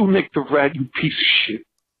 fuck you, Nick the Rat, you piece of shit.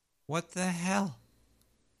 What the hell?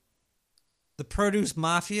 The Produce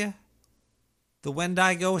Mafia? The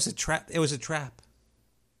Wendigo was a trap. It was a trap.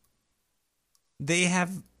 They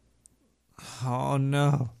have... Oh,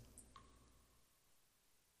 no.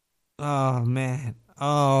 Oh, man.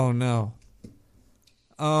 Oh, no.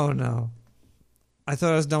 Oh, no. I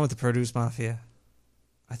thought I was done with the Produce Mafia.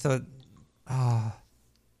 I thought... Oh.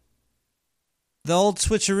 The old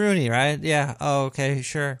switcheroony, right? Yeah. Oh, okay,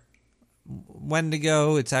 sure.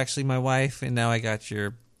 Wendigo, it's actually my wife, and now I got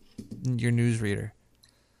your newsreader.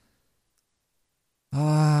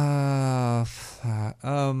 I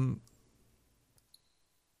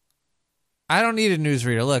don't need a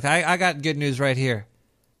newsreader. Look, I got good news right here.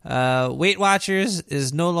 Weight Watchers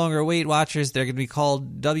is no longer Weight Watchers. They're going to be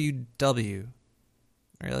called WW.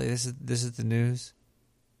 Really? This is the news?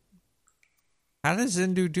 How does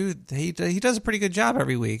Zindu do? He does a pretty good job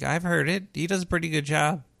every week. I've heard it. He does a pretty good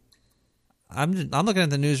job. I'm looking at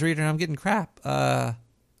the newsreader and I'm getting crap.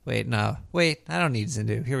 Wait, I don't need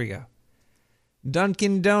Zindu. Here we go.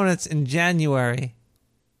 Dunkin' Donuts in January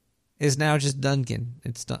is now just Dunkin'.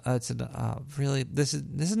 Really, this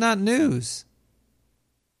is not news.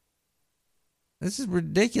 This is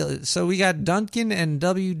ridiculous. So we got Dunkin' and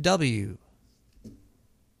WW.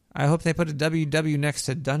 I hope they put a WW next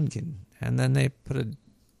to Dunkin', and then they put a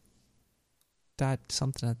dot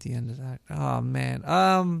something at the end of that. Oh man.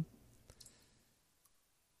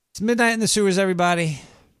 It's Midnight in the Sewers, everybody.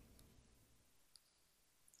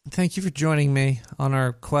 Thank you for joining me on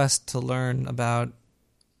our quest to learn about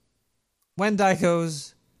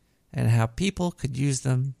Wendigos and how people could use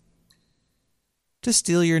them to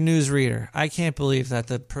steal your newsreader. I can't believe that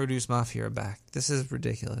the Produce Mafia are back. This is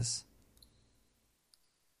ridiculous.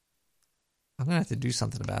 I'm going to have to do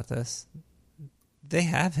something about this. They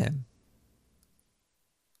have him.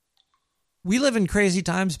 We live in crazy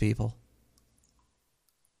times, people.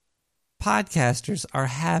 Podcasters are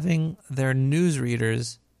having their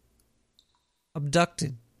newsreaders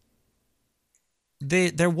abducted.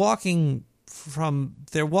 They're walking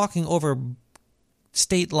over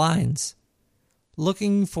state lines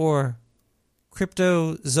looking for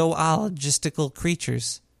cryptozoologistical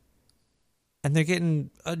creatures, and they're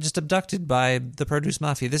getting just abducted by the Produce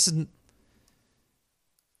Mafia. This isn't...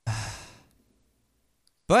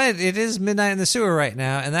 But it is Midnight in the Sewer right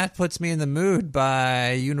now, and that puts me in the mood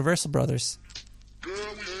by Universal Brothers.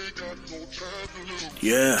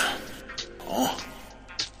 Yeah.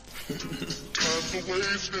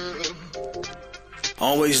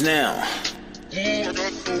 Always now.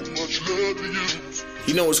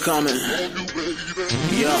 You know what's coming.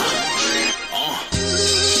 Yeah.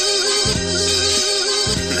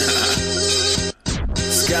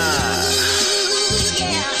 Sky.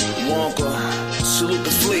 Walker. Salute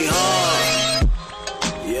the fleet, huh?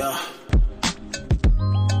 Yeah.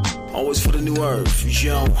 Always for the new earth,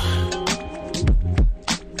 yo.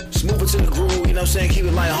 Just move it to the groove, you know what I'm saying? Keep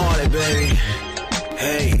it lighthearted, baby.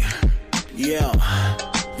 Hey, yeah.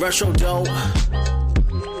 Retro dope.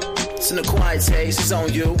 It's in the quiet taste, it's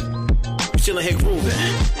on you. Chillin' here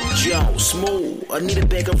groovin'. Joe, smooth. Anita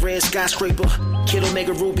Baker, red skyscraper. Kid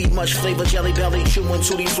Omega Ruby, much flavor, jelly belly. Chewin'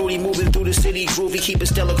 tutti fruity, moving through the city. Groovy, keep it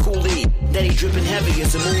Stella Cooley. Daddy drippin' heavy,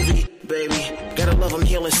 it's a movie, baby. Gotta love him,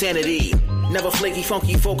 heal insanity. Never flaky,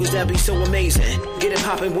 funky focus, that be so amazing. Get it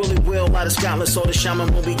poppin', Willie Will, out of Scotland. So the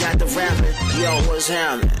shaman when we got the rapping. Yo, what's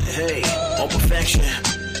happening? Hey, all perfection.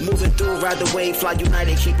 Moving through, ride the wave, fly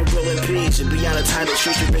united, keep it real in peace. And be out of title,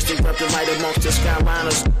 futuristic, rep the light amongst the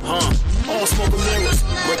skyliners. All smoke and mirrors.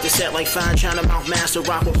 Break the set like fine China mouth master.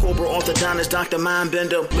 Rock with Cobra, orthodontist, Dr.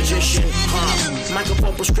 Mindbender, magician.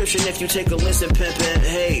 Microphone prescription if you take a listen, pimpin'.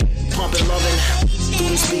 Hey, pumpin', lovin'. Through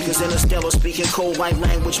this speakers interstellar, speaking cold white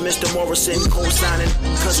language. Mr. Morrison co-signing,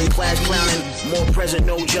 cousin class clowning. More present,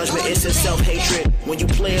 no judgment. It's a self-hatred. When you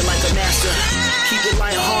play it like a master, keep it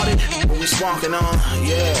lighthearted when we sparking on.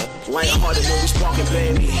 Yeah, lighthearted when we sparking,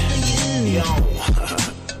 baby. Yo,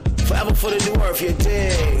 forever for the new earth, you dig?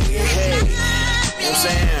 Hey, you know what I'm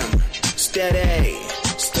saying? Steady,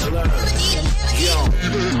 stellar. Yo,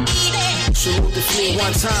 salute the fleet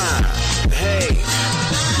one time. Hey,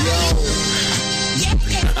 yo,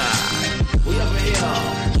 we up in here.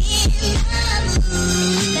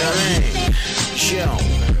 Now, yo,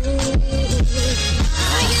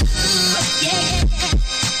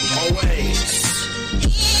 always.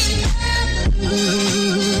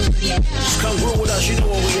 Just come through with us, you know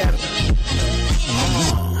where we at.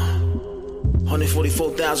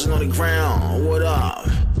 144,000 on the ground. What up?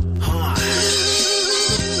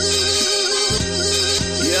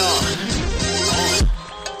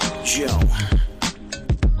 Yo.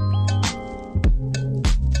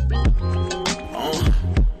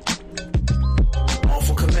 All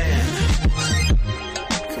for command.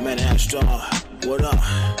 Commander Astar. What up?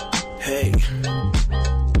 Hey.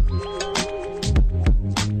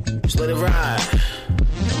 Just let it ride.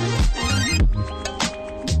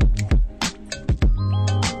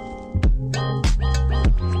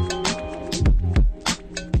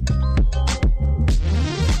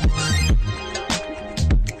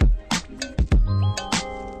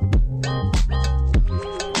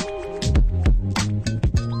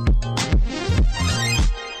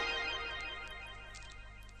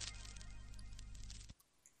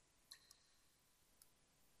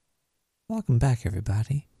 Welcome back,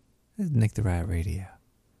 everybody. This is Nick the Rat Radio.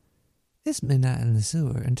 It's Midnight in the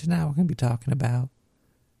Sewer, and tonight we're going to be talking about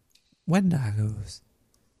Wendigos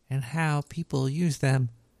and how people use them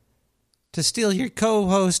to steal your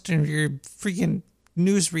co-host and your freaking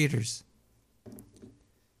news readers.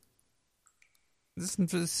 This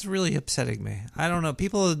is really upsetting me. I don't know.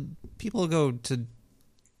 People go to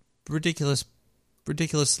ridiculous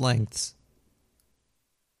lengths.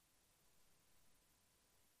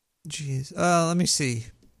 Jeez. Let me see.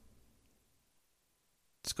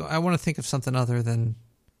 Let's go. I want to think of something other than.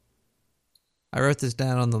 I wrote this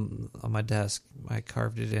down on my desk. I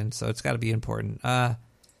carved it in, so it's got to be important.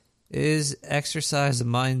 Is exercise a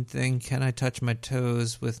mind thing? Can I touch my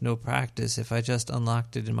toes with no practice if I just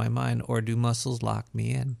unlocked it in my mind, or do muscles lock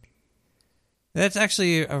me in? That's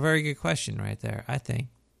actually a very good question right there, I think.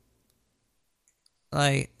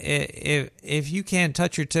 Like, if you can't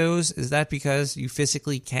touch your toes, is that because you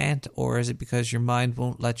physically can't, or is it because your mind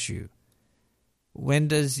won't let you? When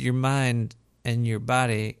does your mind and your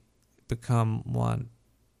body become one?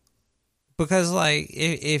 Because, like,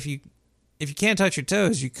 if you can't touch your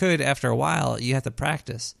toes, you could after a while. You have to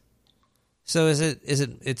practice. So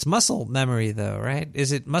it's muscle memory though, right?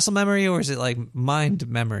 Is it muscle memory or is it like mind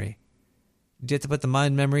memory? Do you have to put the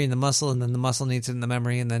mind memory in the muscle, and then the muscle needs it in the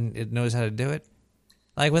memory, and then it knows how to do it?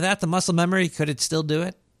 Like, without the muscle memory, could it still do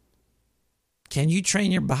it? Can you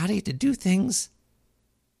train your body to do things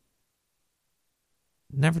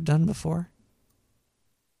never done before?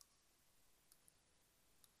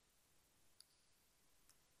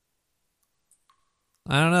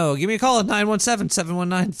 I don't know. Give me a call at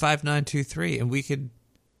 917-719-5923, and we could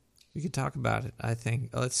talk about it, I think.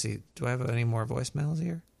 Let's see. Do I have any more voicemails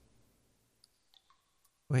here?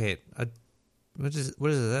 Wait. What is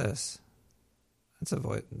this? That's a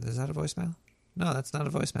voice. Is that a voicemail? No, that's not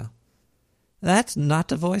a voicemail. That's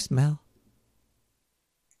not a voicemail.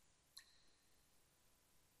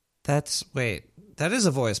 Wait, that is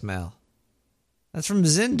a voicemail. That's from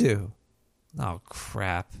Zindu. Oh,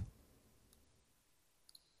 crap.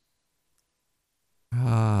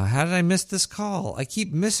 How did I miss this call? I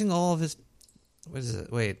keep missing all of his... What is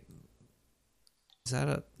it? Wait. Is that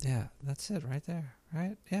a... Yeah, that's it right there.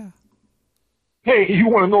 Right? Yeah. Hey, you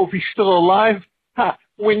want to know if he's still alive?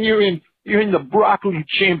 When you're in the broccoli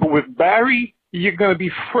chamber with Barry, you're going to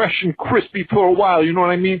be fresh and crispy for a while, you know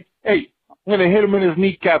what I mean? Hey, I'm going to hit him in his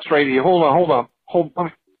kneecaps right here. Hold on.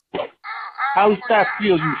 How's that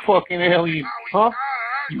feel, you fucking alien? Huh?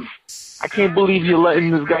 I can't believe you're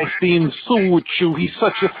letting this guy stay in the sewer with you. He's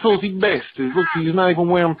such a filthy bastard. Look, he's not even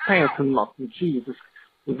wearing pants and nothing. Jesus.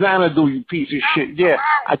 Xanadu, you piece of shit. Yeah,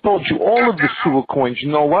 I told you all of the sewer coins.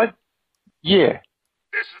 You know what? Yeah.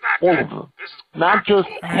 All of them. Not just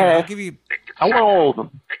half. I want all of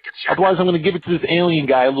them. Otherwise, I'm going to give it to this alien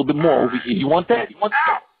guy a little bit more over here. You want that? You want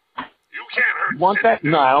that?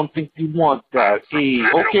 No, I don't think you want that. Hey,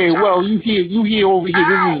 okay, well, you hear over here.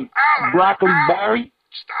 This is Broccoli Barry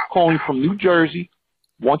calling from New Jersey.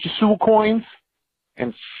 Want your sewer coins?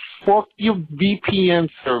 And fuck your VPN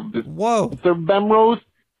service. Whoa. Sir Bemrose,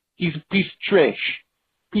 He's a piece of trash.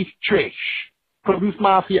 Piece of trash. Produce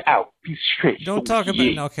Mafia out. Piece of trash. Don't talk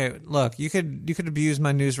about. Okay, look, you could abuse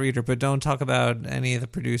my newsreader, but don't talk about any of the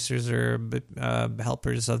producers or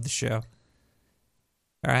helpers of the show.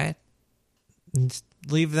 All right, just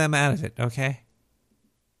leave them out of it, okay?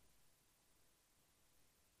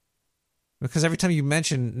 Because every time you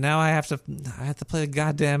mention, now I have to play a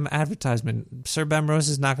goddamn advertisement. Sir Bemrose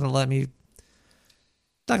is not going to let me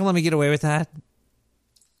get away with that.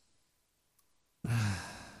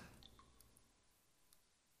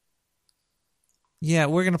 Yeah,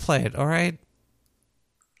 we're going to play it, all right?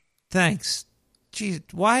 Thanks. Jeez,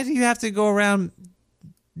 why do you have to go around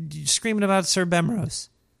screaming about Sir Bemrose?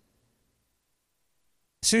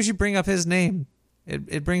 As soon as you bring up his name,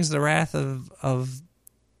 it brings the wrath of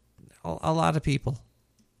a lot of people.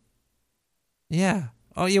 Yeah.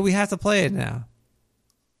 Oh, yeah, we have to play it now.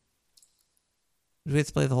 Do we have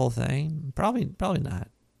to play the whole thing? Probably not.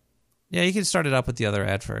 Yeah, you can start it up with the other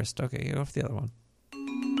ad first. Okay, you go with the other one.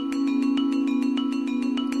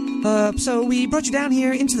 So we brought you down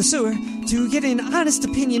here into the sewer to get an honest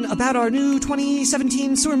opinion about our new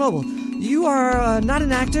 2017 Sewer Mobile. You are not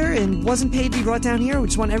an actor and wasn't paid to be brought down here. We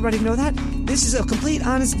just want everybody to know that. This is a complete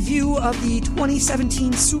honest view of the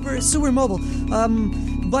 2017 Sewer Mobile.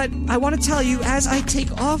 But I want to tell you, as I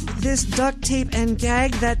take off this duct tape and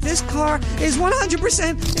gag, that this car is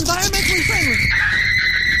 100% environmentally friendly.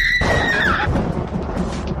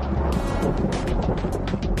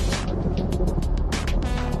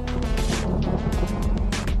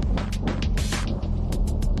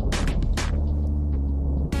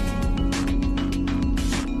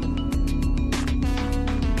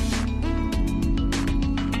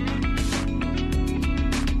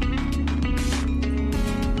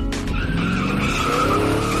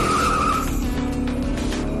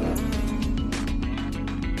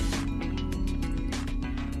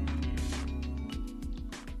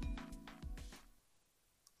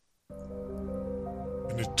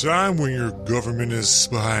 Time when your government is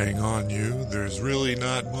spying on you, there's really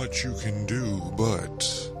not much you can do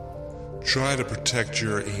but try to protect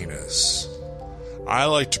your anus. I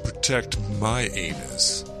like to protect my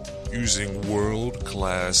anus using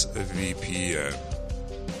world-class VPN.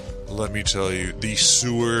 Let me tell you, the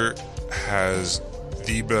sewer has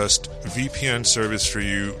the best VPN service for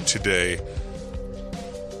you today.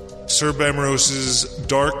 Sir Bemrose's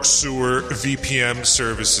Dark Sewer VPN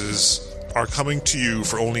services are coming to you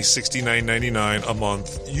for only $69.99 a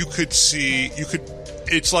month.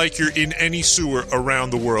 It's like you're in any sewer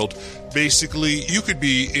around the world. Basically, you could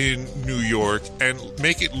be in New York and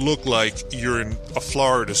make it look like you're in a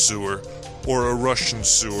Florida sewer, or a Russian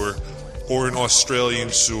sewer, or an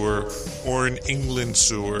Australian sewer, or an England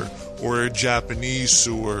sewer, or a Japanese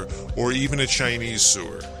sewer, or even a Chinese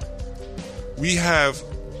sewer. We have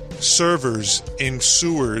servers in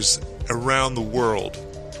sewers around the world.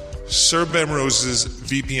 Sir Bemrose's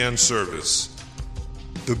VPN service.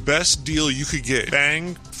 The best deal you could get,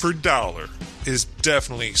 bang for dollar, is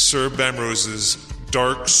definitely Sir Bemrose's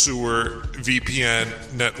Dark Sewer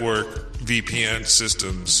VPN Network VPN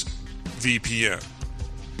Systems VPN.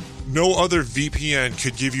 No other VPN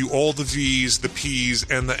could give you all the V's, the P's,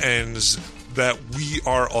 and the N's that we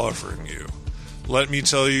are offering you. Let me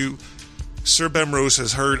tell you, Sir Bemrose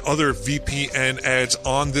has heard other VPN ads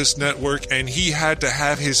on this network, and he had to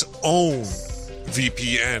have his own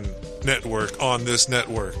VPN network on this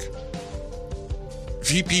network.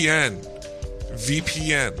 VPN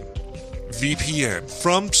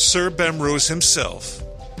from Sir Bemrose himself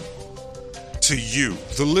to you,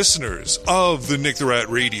 the listeners of the Nick the Rat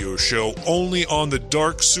Radio Show, only on the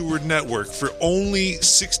Dark Sewer Network for only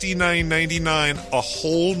 $69.99 a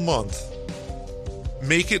whole month.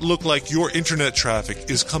 Make it look like your internet traffic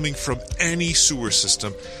is coming from any sewer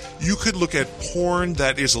system. You could look at porn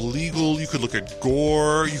that is illegal. You could look at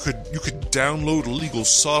gore. You could download illegal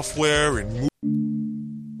software and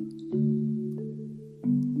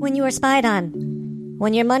When you are spied on.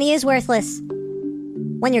 When your money is worthless.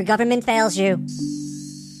 When your government fails you.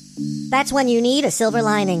 That's when you need a silver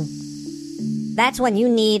lining. That's when you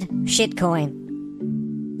need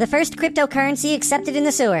shitcoin. The first cryptocurrency accepted in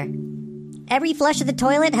the sewer. Every flush of the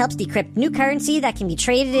toilet helps decrypt new currency that can be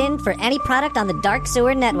traded in for any product on the Dark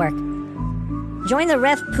Sewer Network. Join the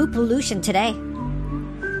Rev Poop Pollution today.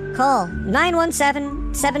 Call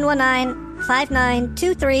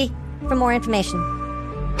 917-719-5923 for more information.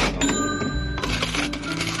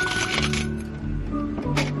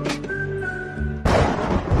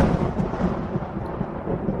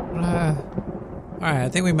 Alright, I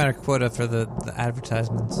think we met our quota for the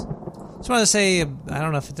advertisements. Just wanted to say, I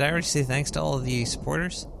don't know if did I already say thanks to all of the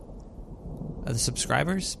supporters, the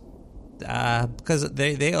subscribers. because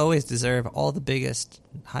they always deserve all the biggest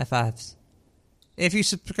high fives. If you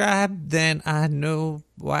subscribe, then I know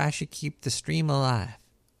why I should keep the stream alive.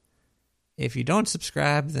 If you don't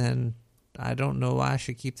subscribe, then I don't know why I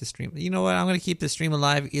should keep the stream. You know what? I'm going to keep the stream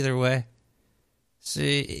alive either way.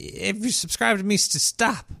 See, if you subscribe to me,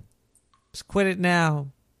 stop. Just quit it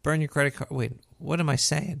now. Burn your credit card. Wait, what am I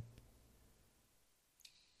saying?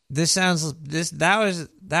 That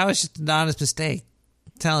was just an honest mistake.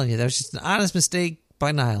 I'm telling you, that was just an honest mistake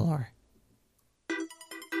by Nylar.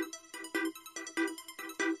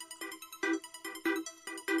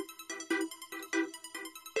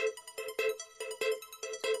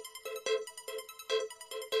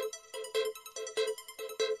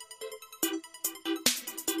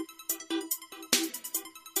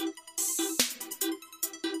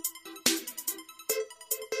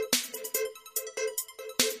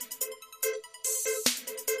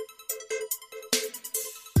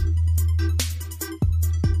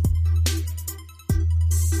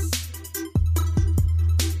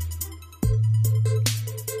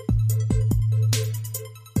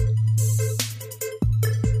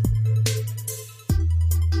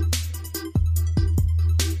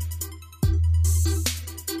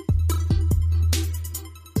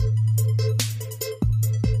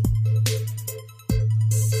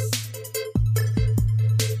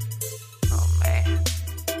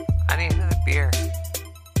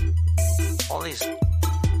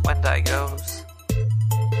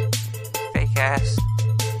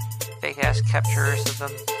 Captures of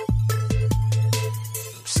them.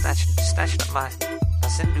 I'm snatching up my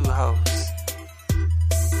Zindu hose.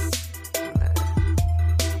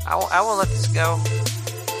 I won't let this go.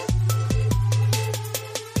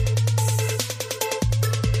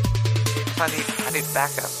 I need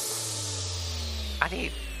backup. I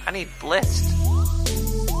need Blitzed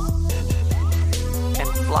and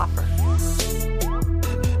Flopper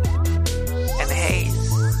and Haze.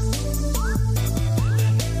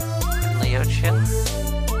 Leochin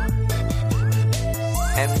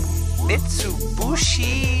and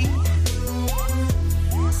Mitsubushi.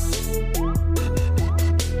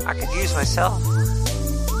 I could use myself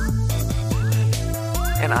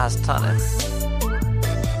and Oztunin.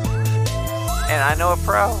 And I know a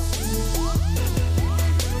pro.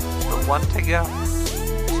 The one to go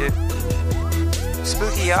to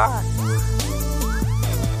Spooky R.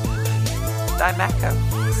 Dimako.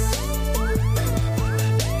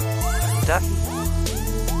 Ducky,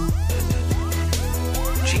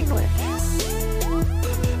 Gene Witch,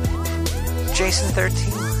 Jason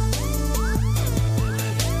 13,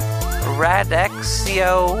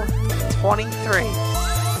 Radexio 23,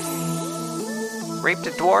 Raped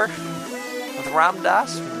a Dwarf with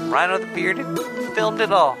Ramdas, Rhino the Bearded, filmed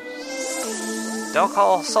it all. Don't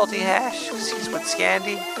call Salty Hash, because he's with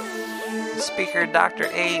Scandy, Speaker Dr.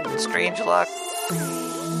 Aid and Strangeluck.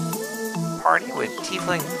 Party with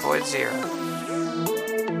Tiefling Void Zero.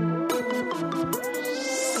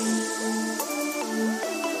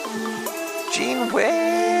 Gene Wei.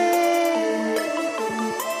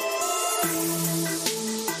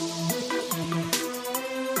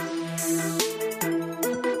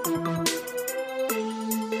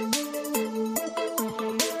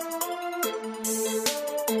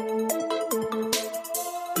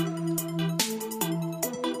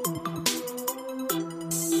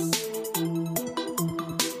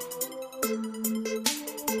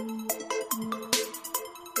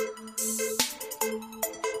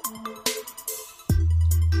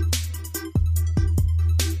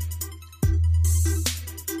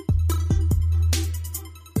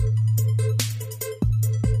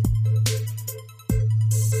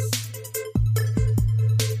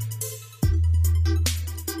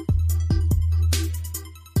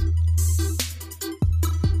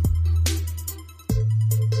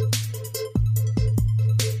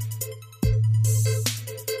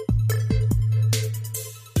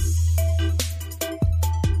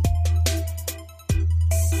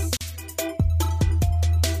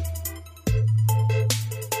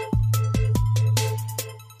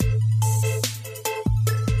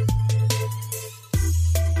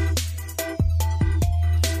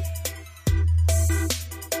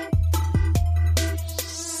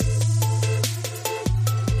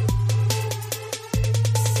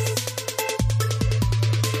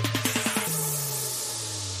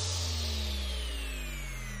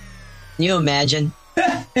 Can you imagine?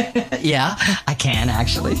 Yeah, I can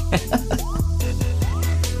actually.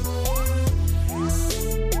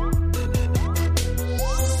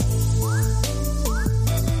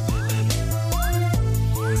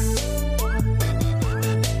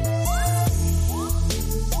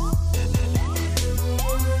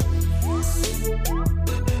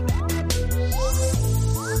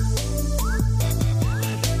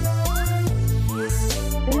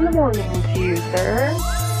 sir.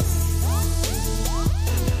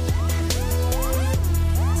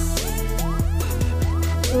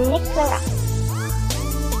 Nick the Rat.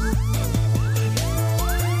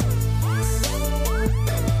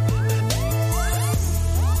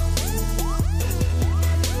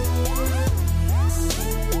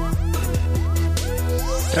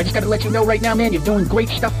 So I just gotta let you know right now, man, you're doing great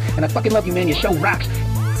stuff, and I fucking love you, man. Your show rocks.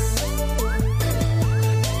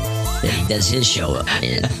 He does his show up,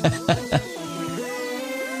 man.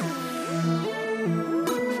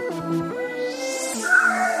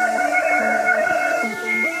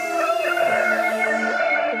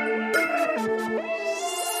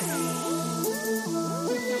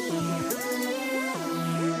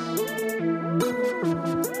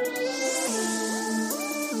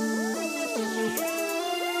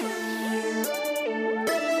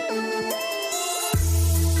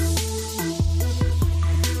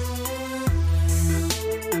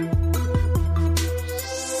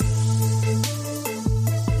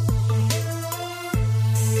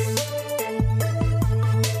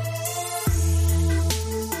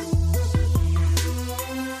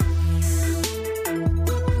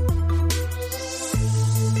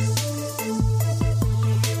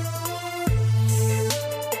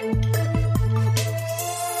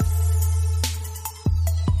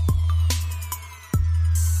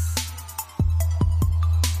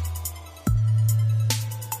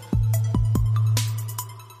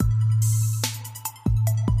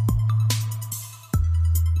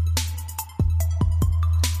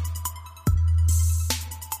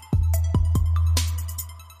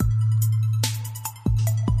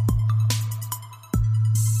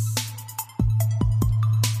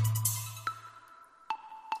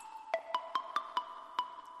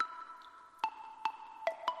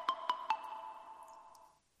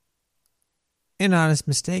 An Honest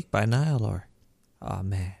Mistake by Nihilor. Oh,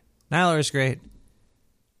 man. Nihilor is great.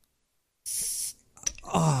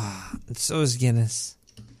 Oh, and so is Guinness.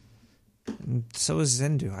 And so is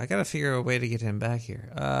Zendu. I gotta figure out a way to get him back here.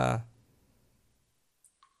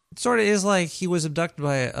 It sort of is like he was abducted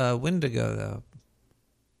by Wendigo, though.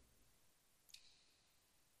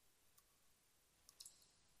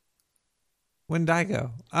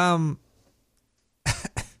 Wendigo.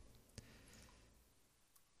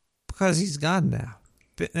 Because he's gone now.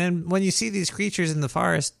 And when you see these creatures in the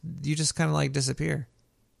forest, you just kind of like disappear.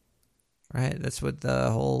 Right? That's what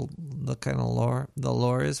the kind of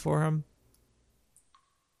lore is for him.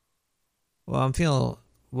 Well, I'm feeling,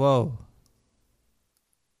 whoa.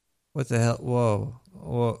 What the hell?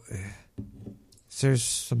 Whoa. Is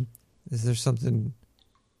there something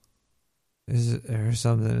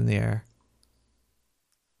in the air?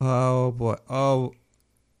 Oh boy. Oh.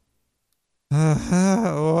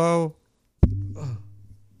 Whoa.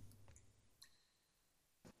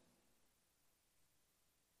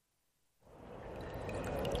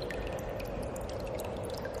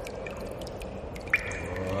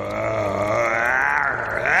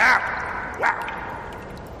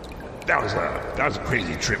 That was a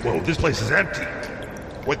crazy trip. Whoa, this place is empty.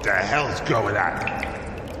 What the hell is going on?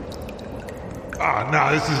 Oh,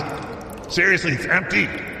 no, this is... Seriously, it's empty?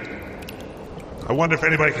 I wonder if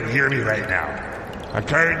anybody can hear me right now. I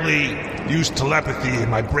currently use telepathy in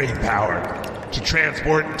my brain power to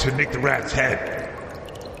transport to Nick the Rat's head.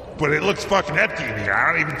 But it looks fucking empty in here.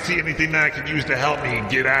 I don't even see anything that I can use to help me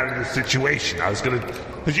get out of this situation.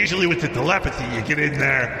 Because usually with the telepathy, you get in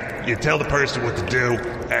there, you tell the person what to do,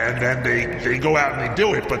 and then they go out and they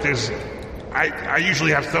do it. But I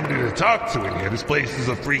usually have somebody to talk to in here. This place is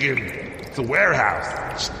it's a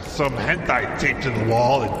warehouse. Some hentai taped to the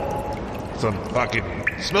wall and some fucking,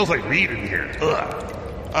 smells like weed in here. Ugh.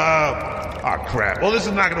 Oh crap. Well, this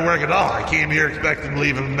is not gonna work at all. I came here expecting to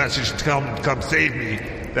leave him a message to come save me.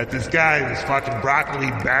 That this guy, this fucking Broccoli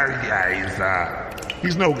Barry guy,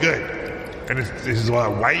 he's no good. And his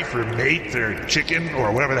wife or mate or chicken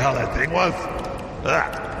or whatever the hell that thing was.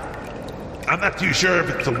 I'm not too sure if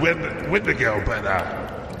it's a Wendigo, but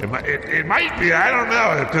it might be. I don't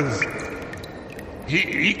know, because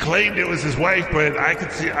he claimed it was his wife, but I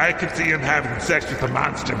could see him having sex with the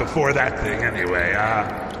monster before that thing anyway.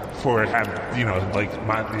 Before it had,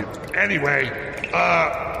 anyway.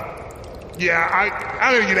 Yeah,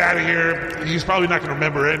 I'm gonna get out of here. He's probably not gonna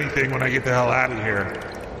remember anything when I get the hell out of here.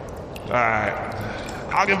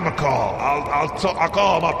 I'll give him a call. I'll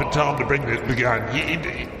call him up and tell him to bring the gun.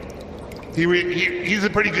 He's a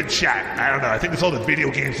pretty good shot. I don't know. I think it's all the video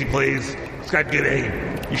games he plays. He's got good aim.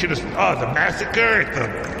 You should have. Oh, the massacre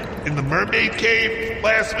in the mermaid cave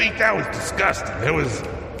last week. That was disgusting.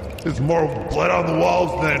 There's more blood on the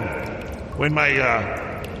walls than when my.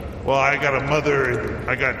 Well, I got a mother.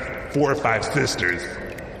 I got 4 or 5 sisters.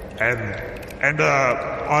 And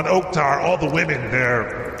on Oktar, all the women,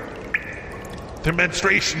 their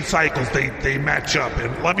menstruation cycles, they match up.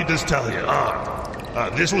 And let me just tell you,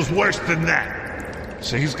 this was worse than that.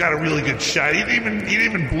 So he's got a really good shot. He didn't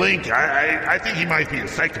even blink. I think he might be a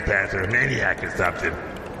psychopath or a maniac or something.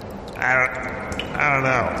 I don't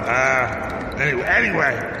know.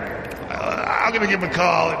 Anyway, I'm gonna give him a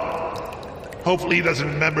call. Hopefully he doesn't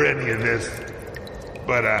remember any of this.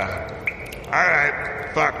 But all right,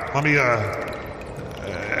 fuck. Let me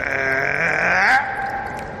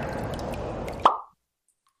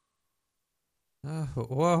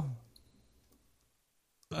Whoa.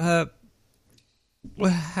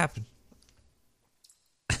 What happened?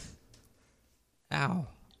 Ow.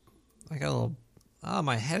 I got a little... Oh,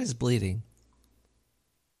 my head is bleeding.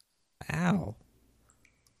 Ow.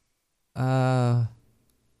 I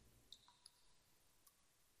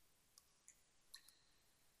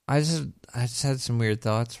just had some weird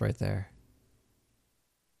thoughts right there.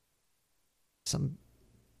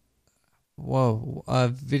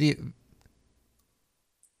 Video...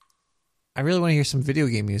 I really want to hear some video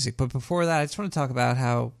game music, but before that, I just want to talk about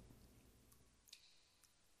how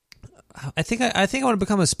I think I want to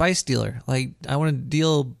become a spice dealer. Like, I want to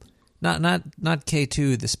deal not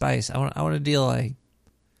K2 the spice. I want to deal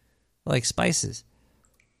like spices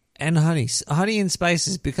and honey and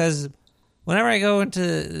spices, because whenever I go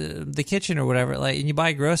into the kitchen or whatever, like, and you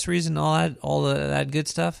buy groceries and all that good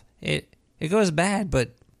stuff, it goes bad,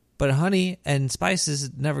 but honey and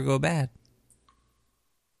spices never go bad.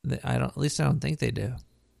 At least I don't think they do.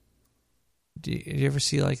 Do you ever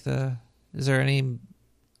see like does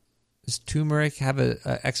turmeric have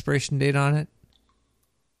a expiration date on it?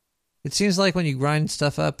 It seems like when you grind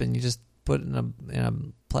stuff up and you just put it in a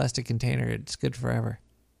plastic container, it's good forever.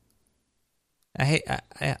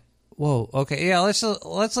 Whoa, okay, yeah, let's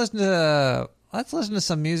listen to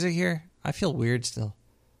some music here. I feel weird still.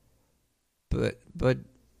 But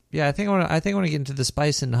yeah, I think I want to get into the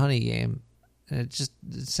spice and honey game. And it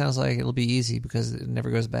sounds like it'll be easy because it never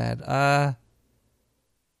goes bad.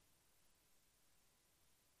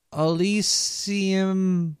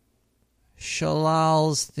 Elysium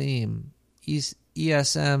Shalal's theme.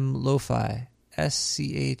 ESM Lo-Fi.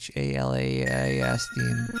 SCHALAIS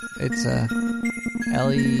theme. It's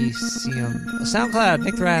Elysium. SoundCloud,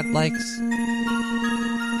 Nick the Rat likes.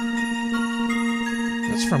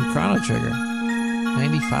 That's from Chrono Trigger.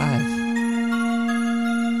 95.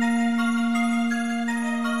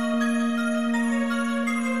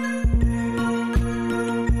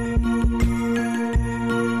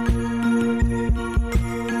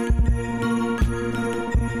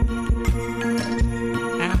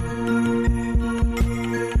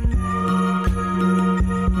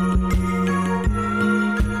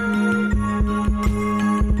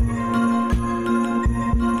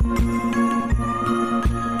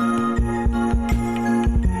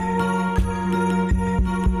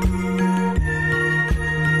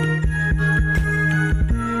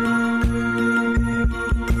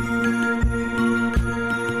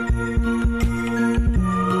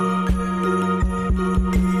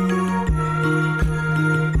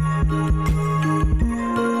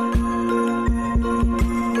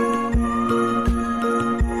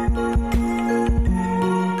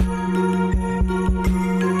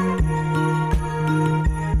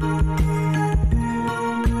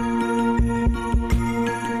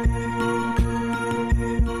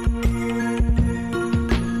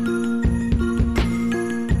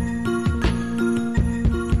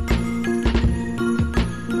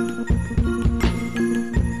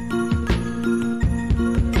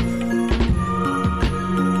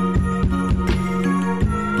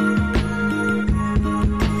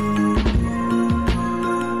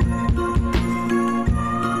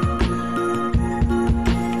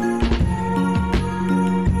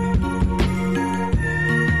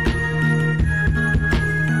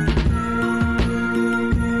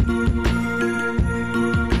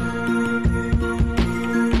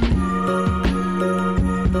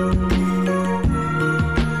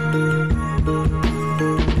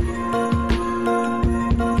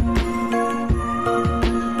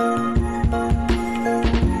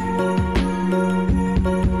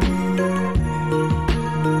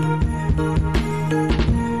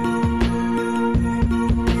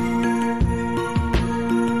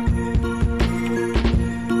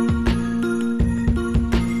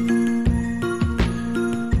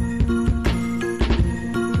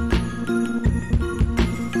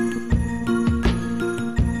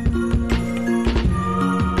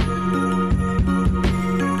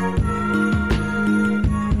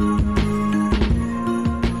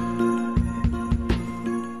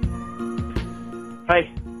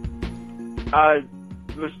 I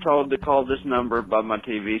was told to call this number by my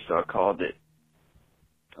TV, so I called it.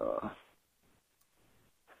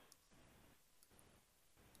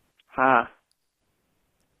 Hi.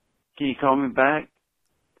 Can you call me back?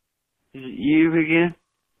 Is it you again?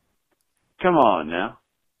 Come on now.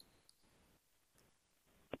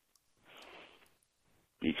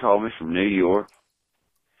 You called me from New York.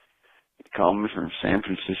 You called me from San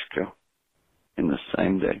Francisco in the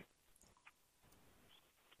same day.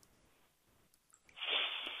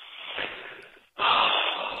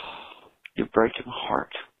 You're breaking my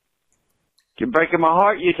heart. You're breaking my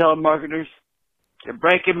heart, you telemarketers. You're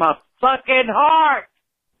breaking my fucking heart!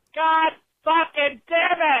 God fucking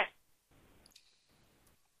damn it!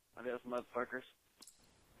 Adios, motherfuckers.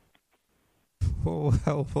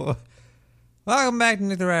 Whoa. Welcome back to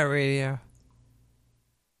Nick the Rat Radio.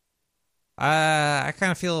 I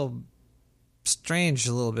kind of feel strange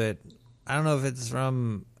a little bit. I don't know if it's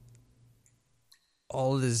from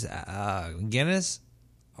all this Guinness,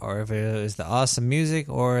 or if it is the awesome music,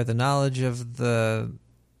 or the knowledge of the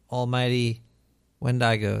almighty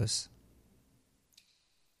Wendigos.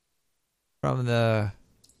 From the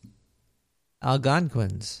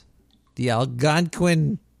Algonquins. The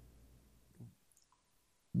Algonquin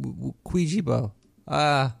Ouija.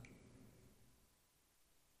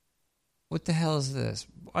 What the hell is this?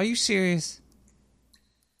 Are you serious?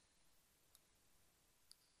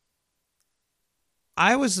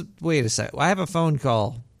 Wait a sec. I have a phone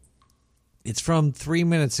call. It's from 3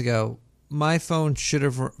 minutes ago. My phone should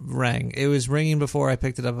have rang. It was ringing before I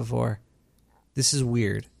picked it up before. This is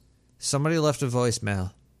weird. Somebody left a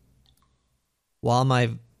voicemail while my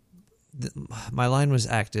line was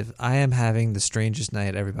active. I am having the strangest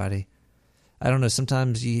night, everybody. I don't know.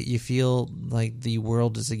 Sometimes you feel like the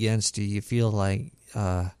world is against you. You feel like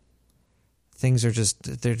things are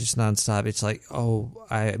they're just nonstop. It's like, oh,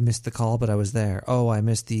 I missed the call, but I was there. Oh, I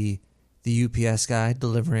missed the UPS guy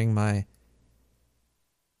delivering my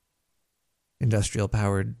industrial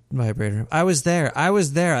powered vibrator. I was there.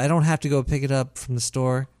 I don't have to go pick it up from the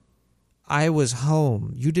store. I was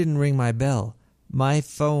home. You didn't ring my bell. My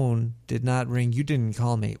phone did not ring. You didn't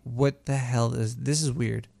call me. What the hell is this? Is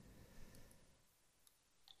weird.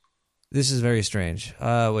 This is very strange.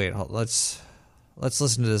 Wait, let's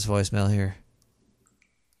listen to this voicemail here.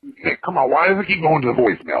 Hey, come on, why does it keep going to the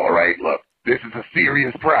voicemail, all right? Look, this is a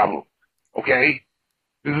serious problem, okay?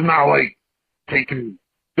 This is not like taking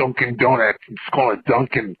Dunkin' Donuts and just calling it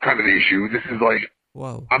Dunkin' kind of issue. This is like,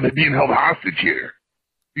 whoa, I'm being held hostage here.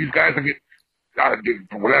 These guys are getting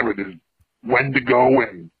whatever, this Wendigo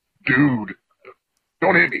and dude.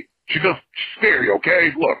 Don't hit me. She's scary,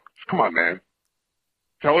 okay? Look, come on, man.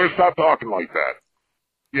 Tell her to stop talking like that.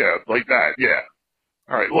 Yeah, like that, yeah.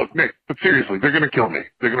 All right, look, Nick, but seriously, they're going to kill me.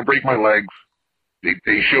 They're going to break my legs.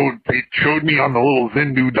 They showed me on the little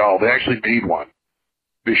Zindu doll. They actually made one.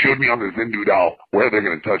 They showed me on the Zindu doll where they're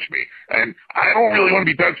going to touch me. And I don't really want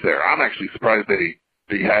to be touched there. I'm actually surprised they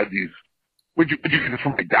had these. Would you get this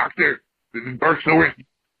from my doctor? This is Dark Sewer.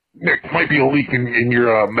 Nick, might be a leak in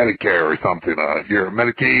your Medicare or something. Your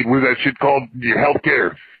Medicaid, what is that shit called? Your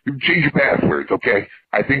healthcare. You change your passwords, okay?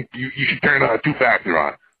 I think you should turn two-factor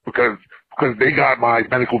on because they got my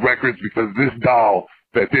medical records because this doll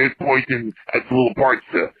that they're pointing at the little parts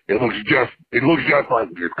to, it looks just like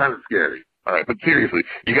me. It's kind of scary. All right, but seriously,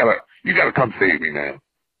 you gotta come save me, man.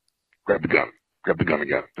 Grab the gun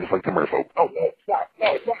again, just like the merfolk. Oh no, stop!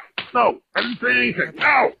 No, I didn't say anything.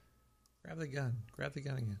 No. Grab the gun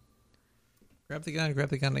again. Grab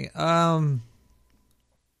the gun again.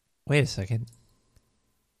 Wait a second.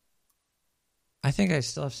 I think I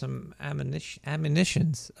still have some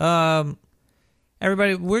ammunitions.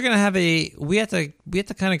 Everybody, we're gonna have we have to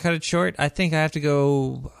kind of cut it short. I think I have to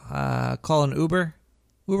go call an Uber.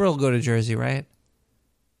 Uber will go to Jersey, right?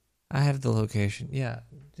 I have the location. Yeah,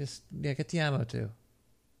 get the ammo too.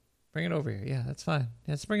 Bring it over here. Yeah, that's fine.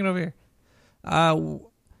 Yeah, let's bring it over here.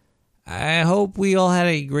 I hope we all had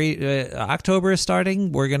a great October is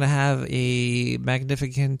starting. We're gonna have a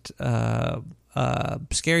magnificent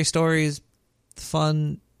scary stories,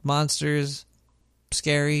 fun monsters,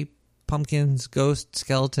 scary pumpkins, ghosts,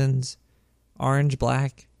 skeletons, orange,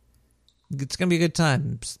 black. It's gonna be a good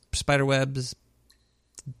time. Spider webs,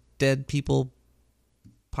 dead people,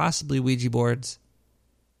 possibly Ouija boards.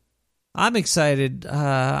 I'm excited.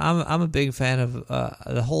 I'm a big fan of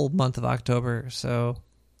the whole month of October. So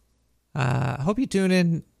I hope you tune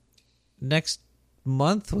in next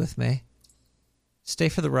month with me. Stay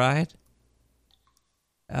for the ride.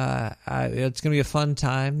 It's going to be a fun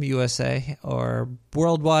time, USA, or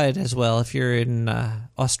worldwide as well. If you're in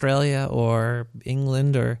Australia or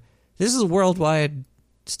England, or this is a worldwide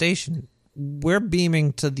station. we're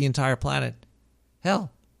beaming to the entire planet.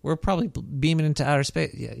 Hell, we're probably beaming into outer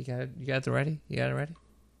space. Yeah, you got it ready? You got it ready?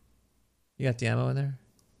 You got the ammo in there?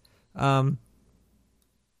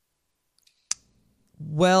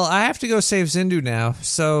 Well, I have to go save Zindu now,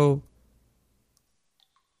 so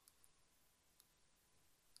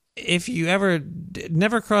if you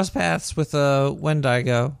never cross paths with a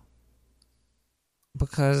Wendigo,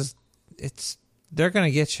 because they're gonna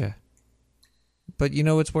get you. But you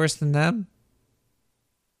know what's worse than them?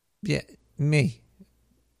 Yeah, me.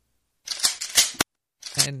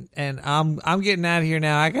 And I'm getting out of here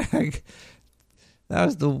now. That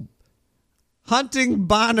was the Hunting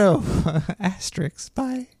Bono asterisk.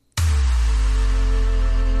 Bye.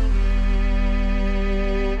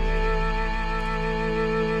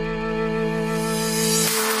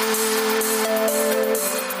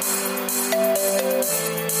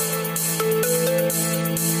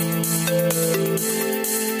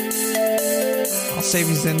 I'll save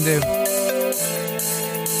you, Zindu.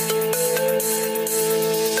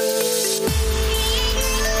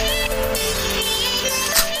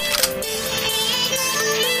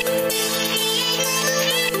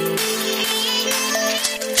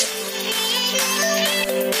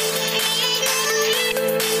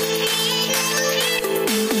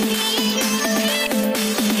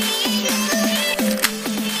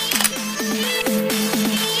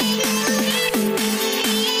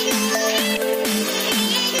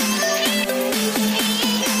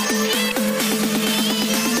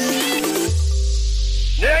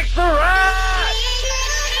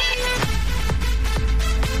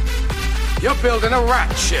 You're building a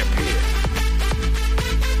rat ship here.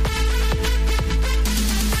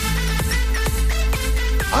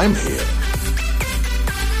 I'm here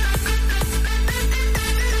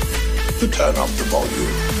to turn up the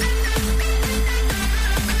volume.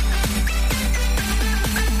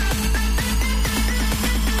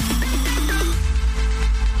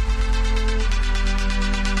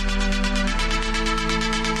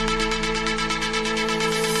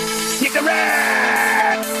 Kick the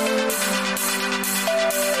rat!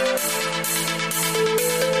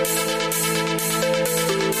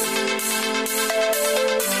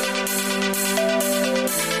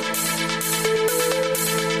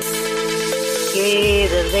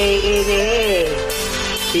 Gator lady,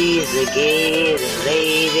 she's a gator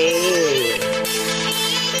lady.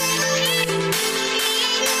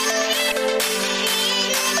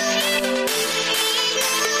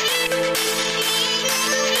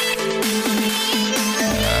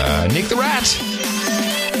 Nick the Rat.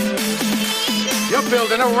 You're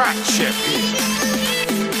building a rat ship here.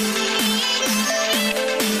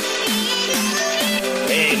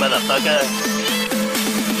 Hey, motherfucker.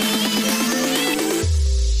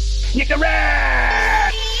 Nick the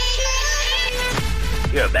Rat!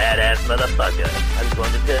 You're a badass motherfucker. I just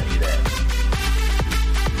wanted to tell you that.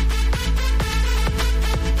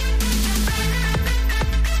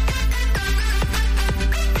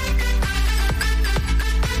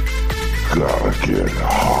 Gotta get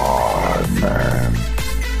hard, man.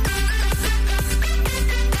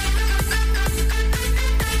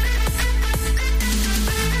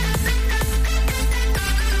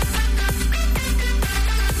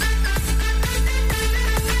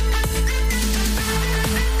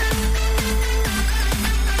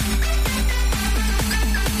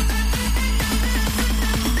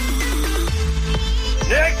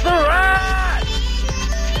 Nick the Rat!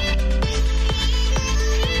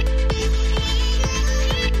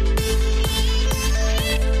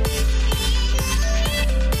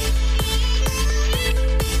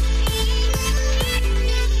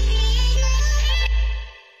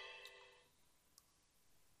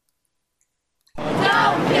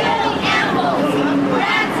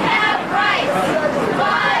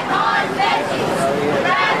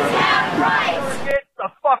 Get the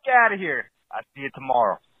fuck out of here. I'll see you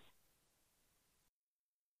tomorrow.